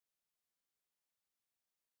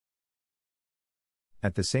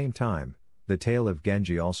 At the same time, the tale of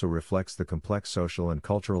Genji also reflects the complex social and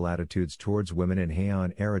cultural attitudes towards women in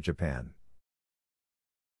Heian-era Japan.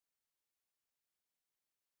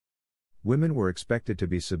 Women were expected to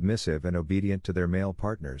be submissive and obedient to their male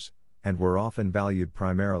partners, and were often valued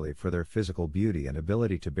primarily for their physical beauty and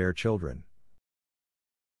ability to bear children.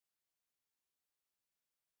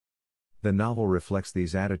 The novel reflects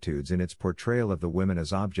these attitudes in its portrayal of the women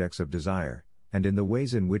as objects of desire, and in the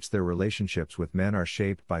ways in which their relationships with men are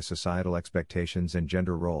shaped by societal expectations and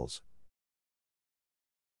gender roles.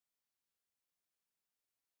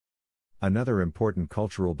 Another important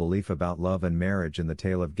cultural belief about love and marriage in the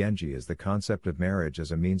tale of Genji is the concept of marriage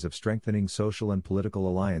as a means of strengthening social and political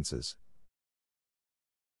alliances.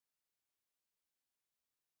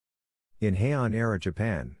 In Heian-era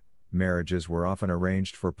Japan, marriages were often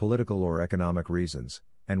arranged for political or economic reasons,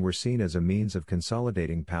 and were seen as a means of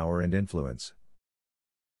consolidating power and influence.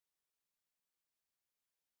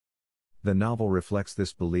 The novel reflects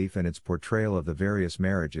this belief in its portrayal of the various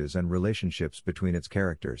marriages and relationships between its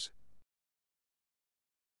characters,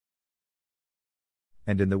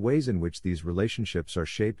 and in the ways in which these relationships are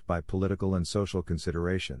shaped by political and social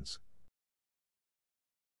considerations.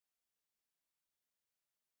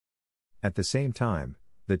 At the same time,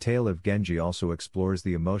 the tale of Genji also explores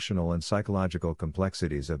the emotional and psychological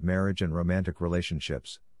complexities of marriage and romantic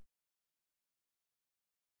relationships.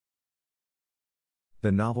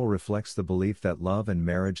 The novel reflects the belief that love and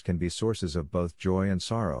marriage can be sources of both joy and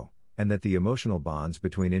sorrow, and that the emotional bonds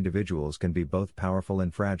between individuals can be both powerful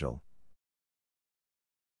and fragile.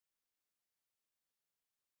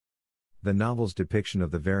 The novel's depiction of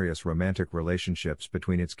the various romantic relationships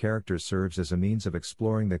between its characters serves as a means of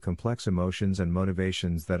exploring the complex emotions and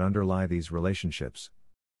motivations that underlie these relationships.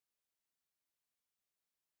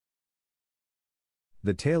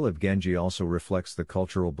 The tale of Genji also reflects the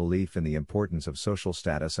cultural belief in the importance of social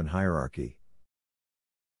status and hierarchy.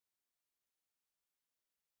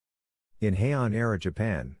 In Heian-era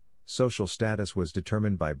Japan, social status was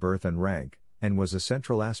determined by birth and rank, and was a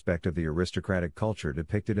central aspect of the aristocratic culture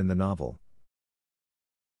depicted in the novel.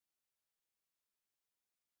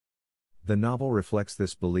 The novel reflects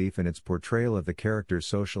this belief in its portrayal of the characters'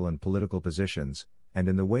 social and political positions, and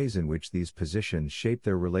in the ways in which these positions shape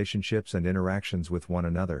their relationships and interactions with one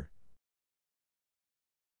another.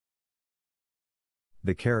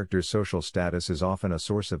 The character's social status is often a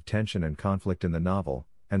source of tension and conflict in the novel,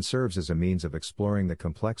 and serves as a means of exploring the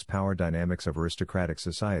complex power dynamics of aristocratic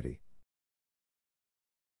society.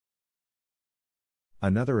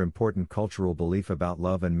 Another important cultural belief about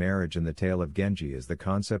love and marriage in the tale of Genji is the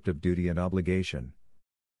concept of duty and obligation.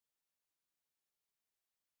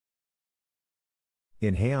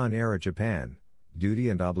 In Heian-era Japan, duty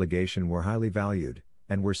and obligation were highly valued,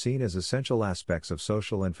 and were seen as essential aspects of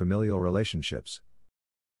social and familial relationships.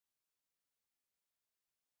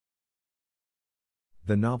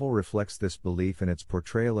 The novel reflects this belief in its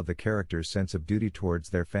portrayal of the characters' sense of duty towards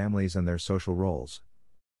their families and their social roles,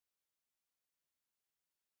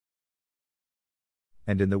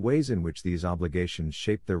 and in the ways in which these obligations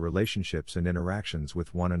shape their relationships and interactions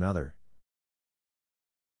with one another.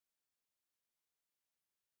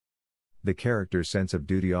 The characters' sense of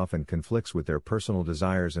duty often conflicts with their personal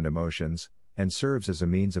desires and emotions, and serves as a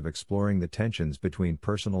means of exploring the tensions between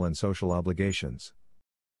personal and social obligations.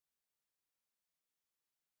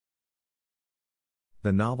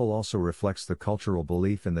 The novel also reflects the cultural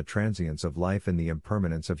belief in the transience of life and the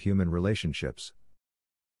impermanence of human relationships.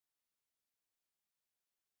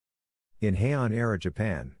 In Heian-era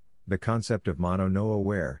Japan, the concept of mono no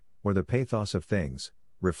aware, or the pathos of things,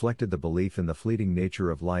 reflected the belief in the fleeting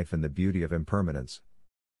nature of life and the beauty of impermanence.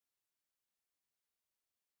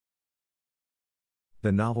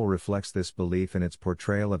 The novel reflects this belief in its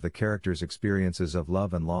portrayal of the characters' experiences of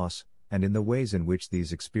love and loss, and in the ways in which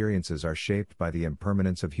these experiences are shaped by the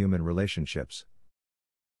impermanence of human relationships.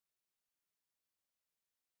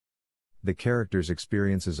 The characters'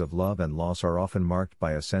 experiences of love and loss are often marked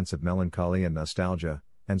by a sense of melancholy and nostalgia,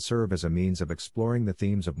 and serve as a means of exploring the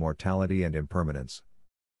themes of mortality and impermanence.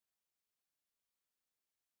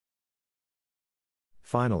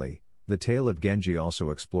 Finally, the tale of Genji also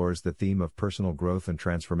explores the theme of personal growth and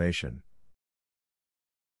transformation.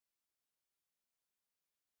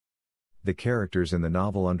 The characters in the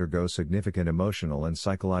novel undergo significant emotional and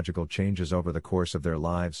psychological changes over the course of their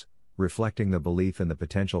lives, reflecting the belief in the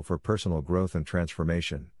potential for personal growth and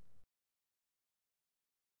transformation.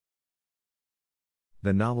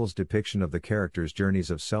 The novel's depiction of the characters'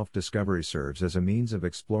 journeys of self-discovery serves as a means of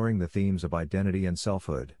exploring the themes of identity and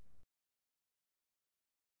selfhood,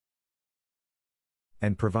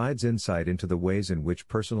 and provides insight into the ways in which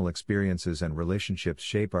personal experiences and relationships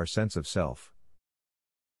shape our sense of self.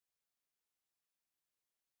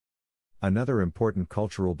 Another important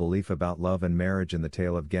cultural belief about love and marriage in the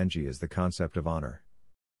tale of Genji is the concept of honor.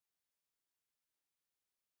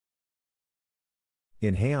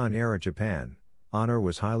 In Heian-era Japan, honor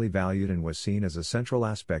was highly valued and was seen as a central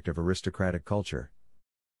aspect of aristocratic culture.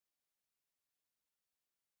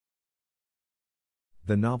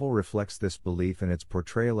 The novel reflects this belief in its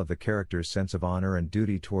portrayal of the characters' sense of honor and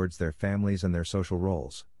duty towards their families and their social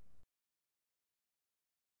roles.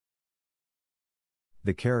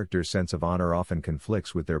 The characters' sense of honor often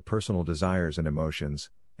conflicts with their personal desires and emotions,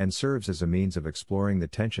 and serves as a means of exploring the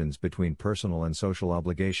tensions between personal and social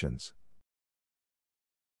obligations.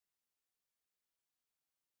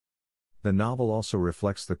 The novel also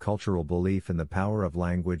reflects the cultural belief in the power of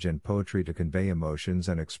language and poetry to convey emotions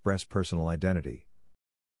and express personal identity.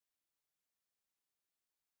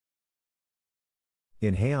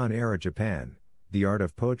 In Heian-era Japan, the art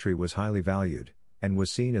of poetry was highly valued, and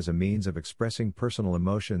was seen as a means of expressing personal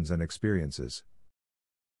emotions and experiences.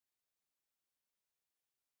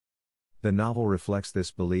 The novel reflects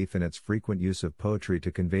this belief in its frequent use of poetry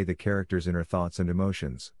to convey the characters' inner thoughts and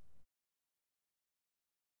emotions.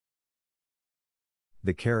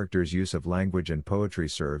 The characters' use of language and poetry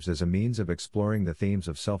serves as a means of exploring the themes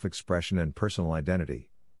of self-expression and personal identity.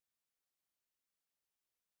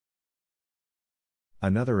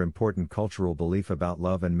 Another important cultural belief about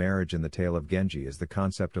love and marriage in the tale of Genji is the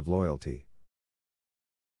concept of loyalty.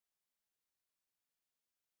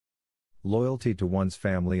 Loyalty to one's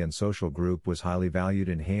family and social group was highly valued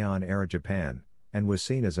in Heian-era Japan, and was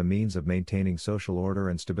seen as a means of maintaining social order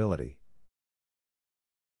and stability.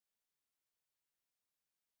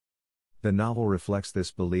 The novel reflects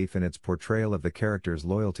this belief in its portrayal of the characters'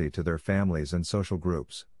 loyalty to their families and social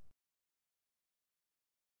groups,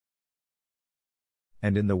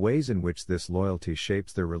 and in the ways in which this loyalty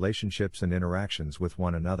shapes their relationships and interactions with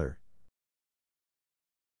one another.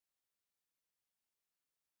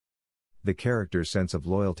 The character's sense of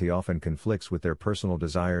loyalty often conflicts with their personal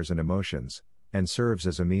desires and emotions, and serves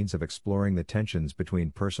as a means of exploring the tensions between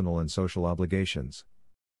personal and social obligations.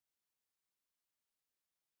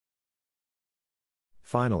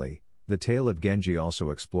 Finally, the tale of Genji also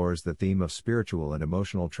explores the theme of spiritual and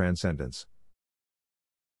emotional transcendence.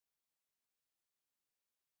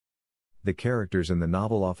 The characters in the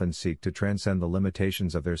novel often seek to transcend the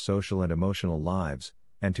limitations of their social and emotional lives,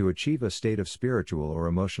 and to achieve a state of spiritual or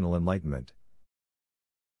emotional enlightenment.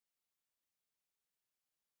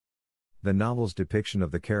 The novel's depiction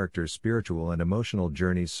of the characters' spiritual and emotional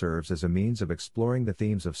journeys serves as a means of exploring the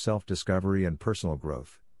themes of self-discovery and personal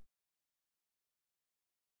growth.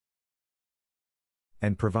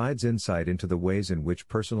 and provides insight into the ways in which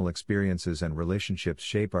personal experiences and relationships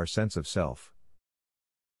shape our sense of self.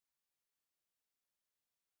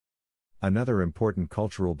 Another important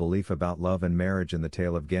cultural belief about love and marriage in the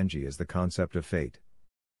tale of Genji is the concept of fate.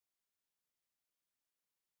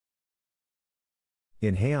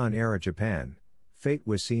 In Heian-era Japan, fate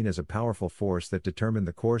was seen as a powerful force that determined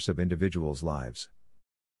the course of individuals' lives.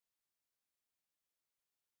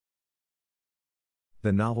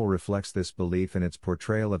 The novel reflects this belief in its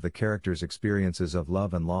portrayal of the characters' experiences of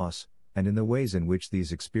love and loss, and in the ways in which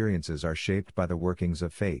these experiences are shaped by the workings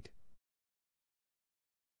of fate.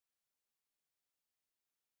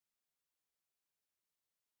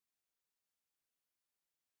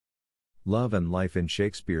 Love and life in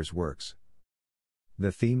Shakespeare's works.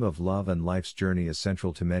 The theme of love and life's journey is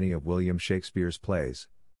central to many of William Shakespeare's plays.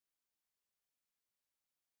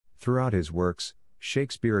 Throughout his works,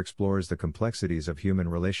 Shakespeare explores the complexities of human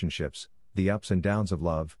relationships, the ups and downs of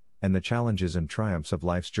love, and the challenges and triumphs of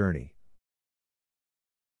life's journey.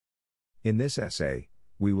 In this essay,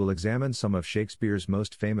 we will examine some of Shakespeare's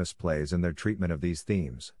most famous plays and their treatment of these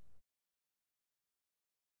themes.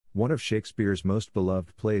 One of Shakespeare's most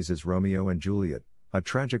beloved plays is Romeo and Juliet, a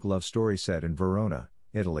tragic love story set in Verona,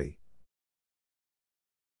 Italy.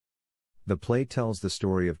 The play tells the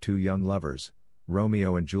story of two young lovers,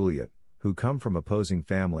 Romeo and Juliet, who come from opposing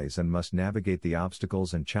families and must navigate the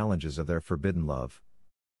obstacles and challenges of their forbidden love.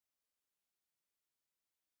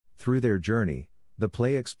 Through their journey, the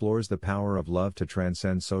play explores the power of love to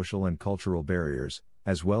transcend social and cultural barriers,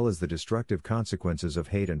 as well as the destructive consequences of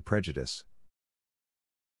hate and prejudice.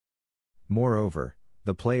 Moreover,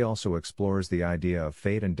 the play also explores the idea of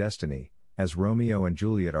fate and destiny, as Romeo and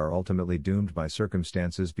Juliet are ultimately doomed by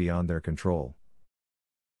circumstances beyond their control.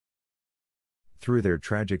 Through their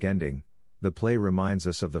tragic ending, the play reminds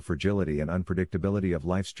us of the fragility and unpredictability of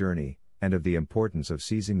life's journey, and of the importance of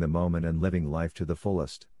seizing the moment and living life to the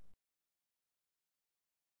fullest.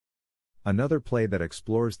 Another play that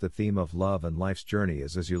explores the theme of love and life's journey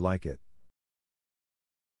is As You Like It.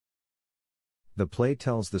 The play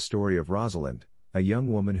tells the story of Rosalind, a young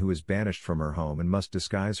woman who is banished from her home and must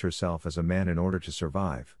disguise herself as a man in order to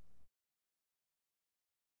survive.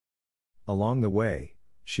 Along the way,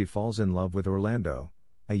 she falls in love with Orlando,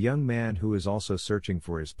 a young man who is also searching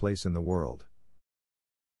for his place in the world.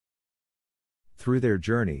 Through their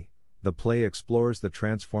journey, the play explores the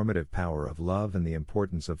transformative power of love and the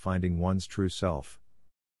importance of finding one's true self.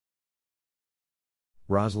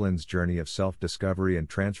 Rosalind's journey of self-discovery and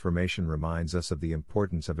transformation reminds us of the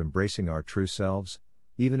importance of embracing our true selves,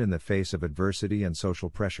 even in the face of adversity and social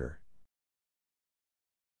pressure.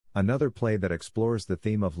 Another play that explores the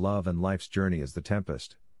theme of love and life's journey is The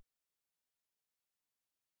Tempest.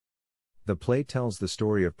 The play tells the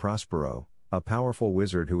story of Prospero, a powerful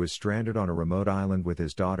wizard who is stranded on a remote island with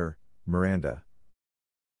his daughter, Miranda.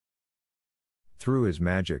 Through his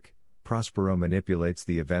magic, Prospero manipulates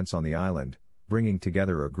the events on the island, bringing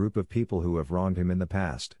together a group of people who have wronged him in the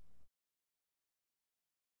past.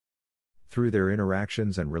 Through their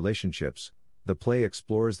interactions and relationships, the play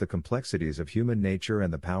explores the complexities of human nature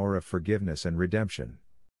and the power of forgiveness and redemption.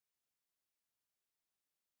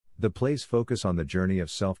 The play's focus on the journey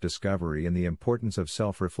of self-discovery and the importance of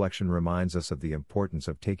self-reflection reminds us of the importance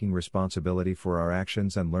of taking responsibility for our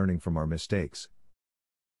actions and learning from our mistakes.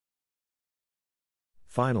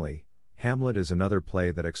 Finally, Hamlet is another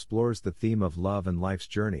play that explores the theme of love and life's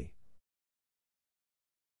journey.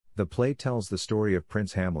 The play tells the story of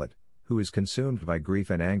Prince Hamlet, who is consumed by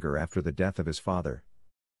grief and anger after the death of his father.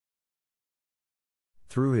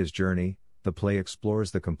 Through his journey, the play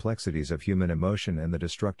explores the complexities of human emotion and the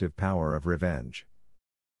destructive power of revenge.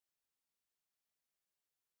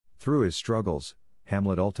 Through his struggles,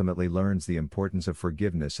 Hamlet ultimately learns the importance of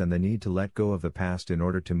forgiveness and the need to let go of the past in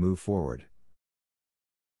order to move forward.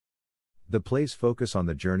 The play's focus on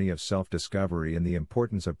the journey of self-discovery and the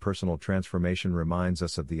importance of personal transformation reminds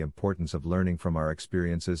us of the importance of learning from our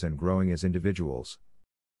experiences and growing as individuals.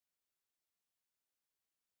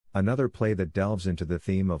 Another play that delves into the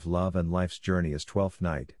theme of love and life's journey is Twelfth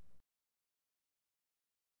Night.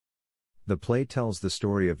 The play tells the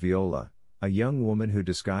story of Viola, a young woman who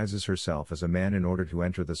disguises herself as a man in order to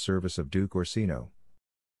enter the service of Duke Orsino.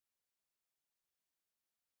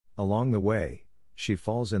 Along the way, she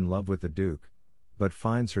falls in love with the Duke, but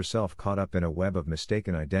finds herself caught up in a web of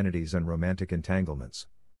mistaken identities and romantic entanglements.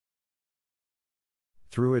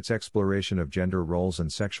 Through its exploration of gender roles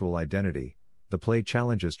and sexual identity, the play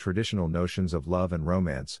challenges traditional notions of love and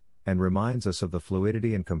romance, and reminds us of the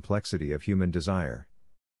fluidity and complexity of human desire.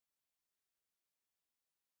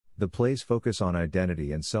 The play's focus on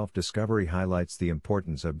identity and self-discovery highlights the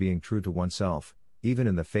importance of being true to oneself, even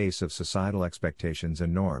in the face of societal expectations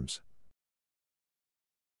and norms.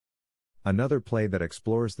 Another play that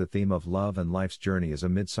explores the theme of love and life's journey is A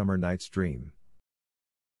Midsummer Night's Dream.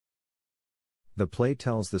 The play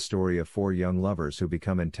tells the story of four young lovers who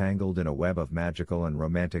become entangled in a web of magical and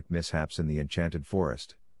romantic mishaps in the enchanted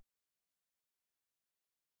forest.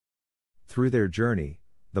 Through their journey,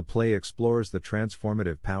 the play explores the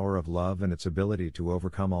transformative power of love and its ability to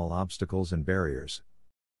overcome all obstacles and barriers.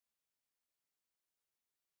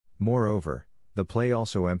 Moreover, the play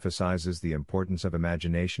also emphasizes the importance of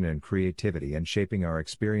imagination and creativity in shaping our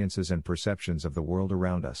experiences and perceptions of the world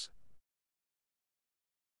around us.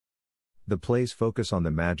 The play's focus on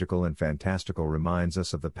the magical and fantastical reminds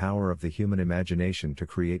us of the power of the human imagination to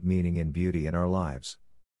create meaning and beauty in our lives.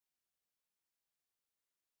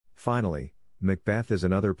 Finally, Macbeth is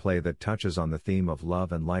another play that touches on the theme of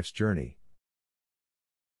love and life's journey.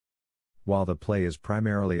 While the play is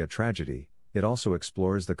primarily a tragedy, it also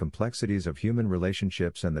explores the complexities of human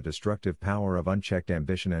relationships and the destructive power of unchecked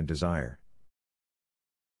ambition and desire.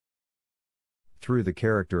 Through the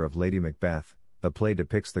character of Lady Macbeth, the play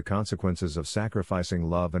depicts the consequences of sacrificing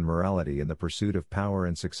love and morality in the pursuit of power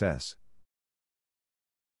and success.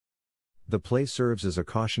 The play serves as a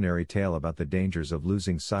cautionary tale about the dangers of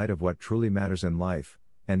losing sight of what truly matters in life,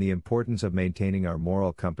 and the importance of maintaining our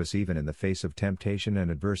moral compass even in the face of temptation and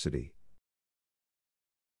adversity.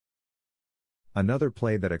 Another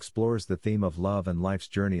play that explores the theme of love and life's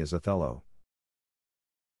journey is Othello.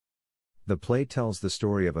 The play tells the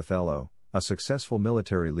story of Othello, a successful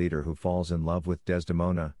military leader who falls in love with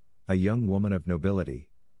Desdemona, a young woman of nobility.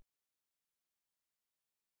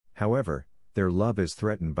 However, their love is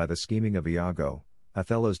threatened by the scheming of Iago,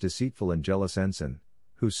 Othello's deceitful and jealous ensign,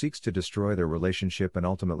 who seeks to destroy their relationship and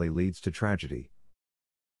ultimately leads to tragedy.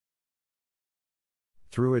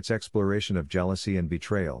 Through its exploration of jealousy and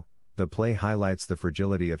betrayal, the play highlights the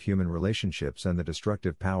fragility of human relationships and the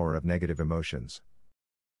destructive power of negative emotions.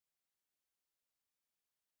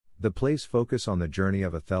 The play's focus on the journey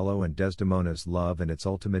of Othello and Desdemona's love and its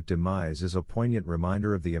ultimate demise is a poignant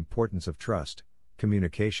reminder of the importance of trust,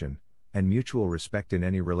 communication, and mutual respect in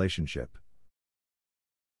any relationship.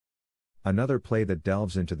 Another play that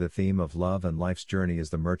delves into the theme of love and life's journey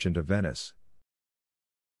is The Merchant of Venice.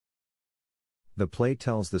 The play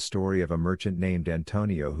tells the story of a merchant named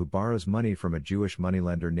Antonio who borrows money from a Jewish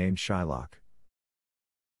moneylender named Shylock.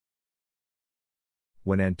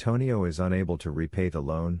 When Antonio is unable to repay the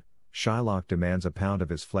loan, Shylock demands a pound of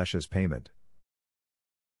his flesh as payment.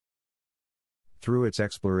 Through its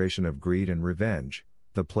exploration of greed and revenge,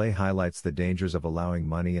 the play highlights the dangers of allowing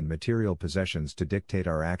money and material possessions to dictate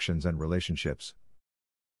our actions and relationships.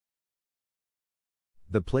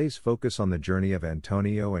 The play's focus on the journey of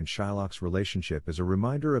Antonio and Shylock's relationship is a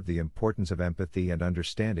reminder of the importance of empathy and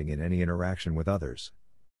understanding in any interaction with others.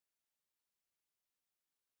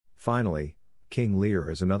 Finally, King Lear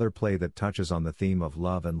is another play that touches on the theme of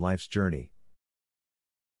love and life's journey.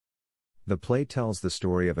 The play tells the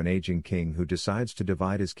story of an aging king who decides to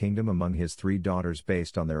divide his kingdom among his three daughters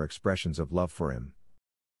based on their expressions of love for him.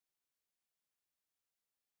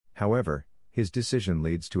 However, his decision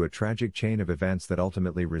leads to a tragic chain of events that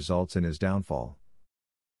ultimately results in his downfall.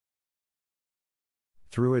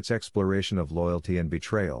 Through its exploration of loyalty and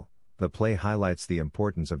betrayal, the play highlights the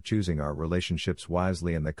importance of choosing our relationships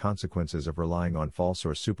wisely and the consequences of relying on false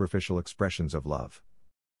or superficial expressions of love.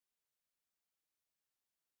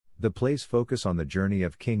 The play's focus on the journey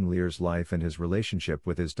of King Lear's life and his relationship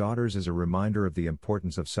with his daughters is a reminder of the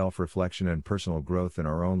importance of self-reflection and personal growth in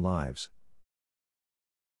our own lives.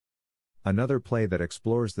 Another play that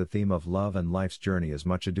explores the theme of love and life's journey is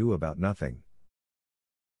Much Ado About Nothing.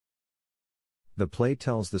 The play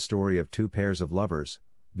tells the story of two pairs of lovers,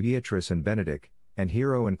 Beatrice and Benedick, and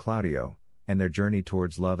Hero and Claudio, and their journey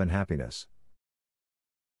towards love and happiness.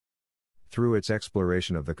 Through its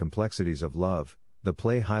exploration of the complexities of love, the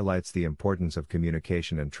play highlights the importance of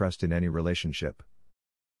communication and trust in any relationship.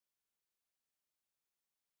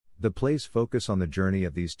 The play's focus on the journey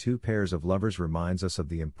of these two pairs of lovers reminds us of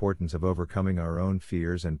the importance of overcoming our own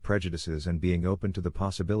fears and prejudices and being open to the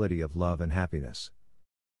possibility of love and happiness.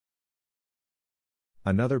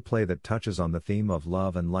 Another play that touches on the theme of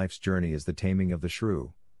love and life's journey is The Taming of the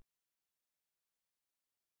Shrew.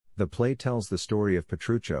 The play tells the story of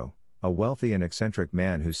Petruccio, a wealthy and eccentric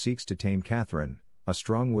man who seeks to tame Catherine, a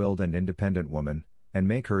strong-willed and independent woman, and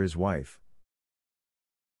make her his wife.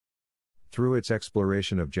 Through its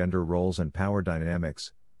exploration of gender roles and power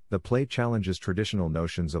dynamics, the play challenges traditional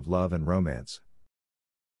notions of love and romance,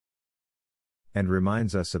 and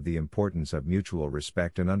reminds us of the importance of mutual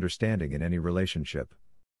respect and understanding in any relationship.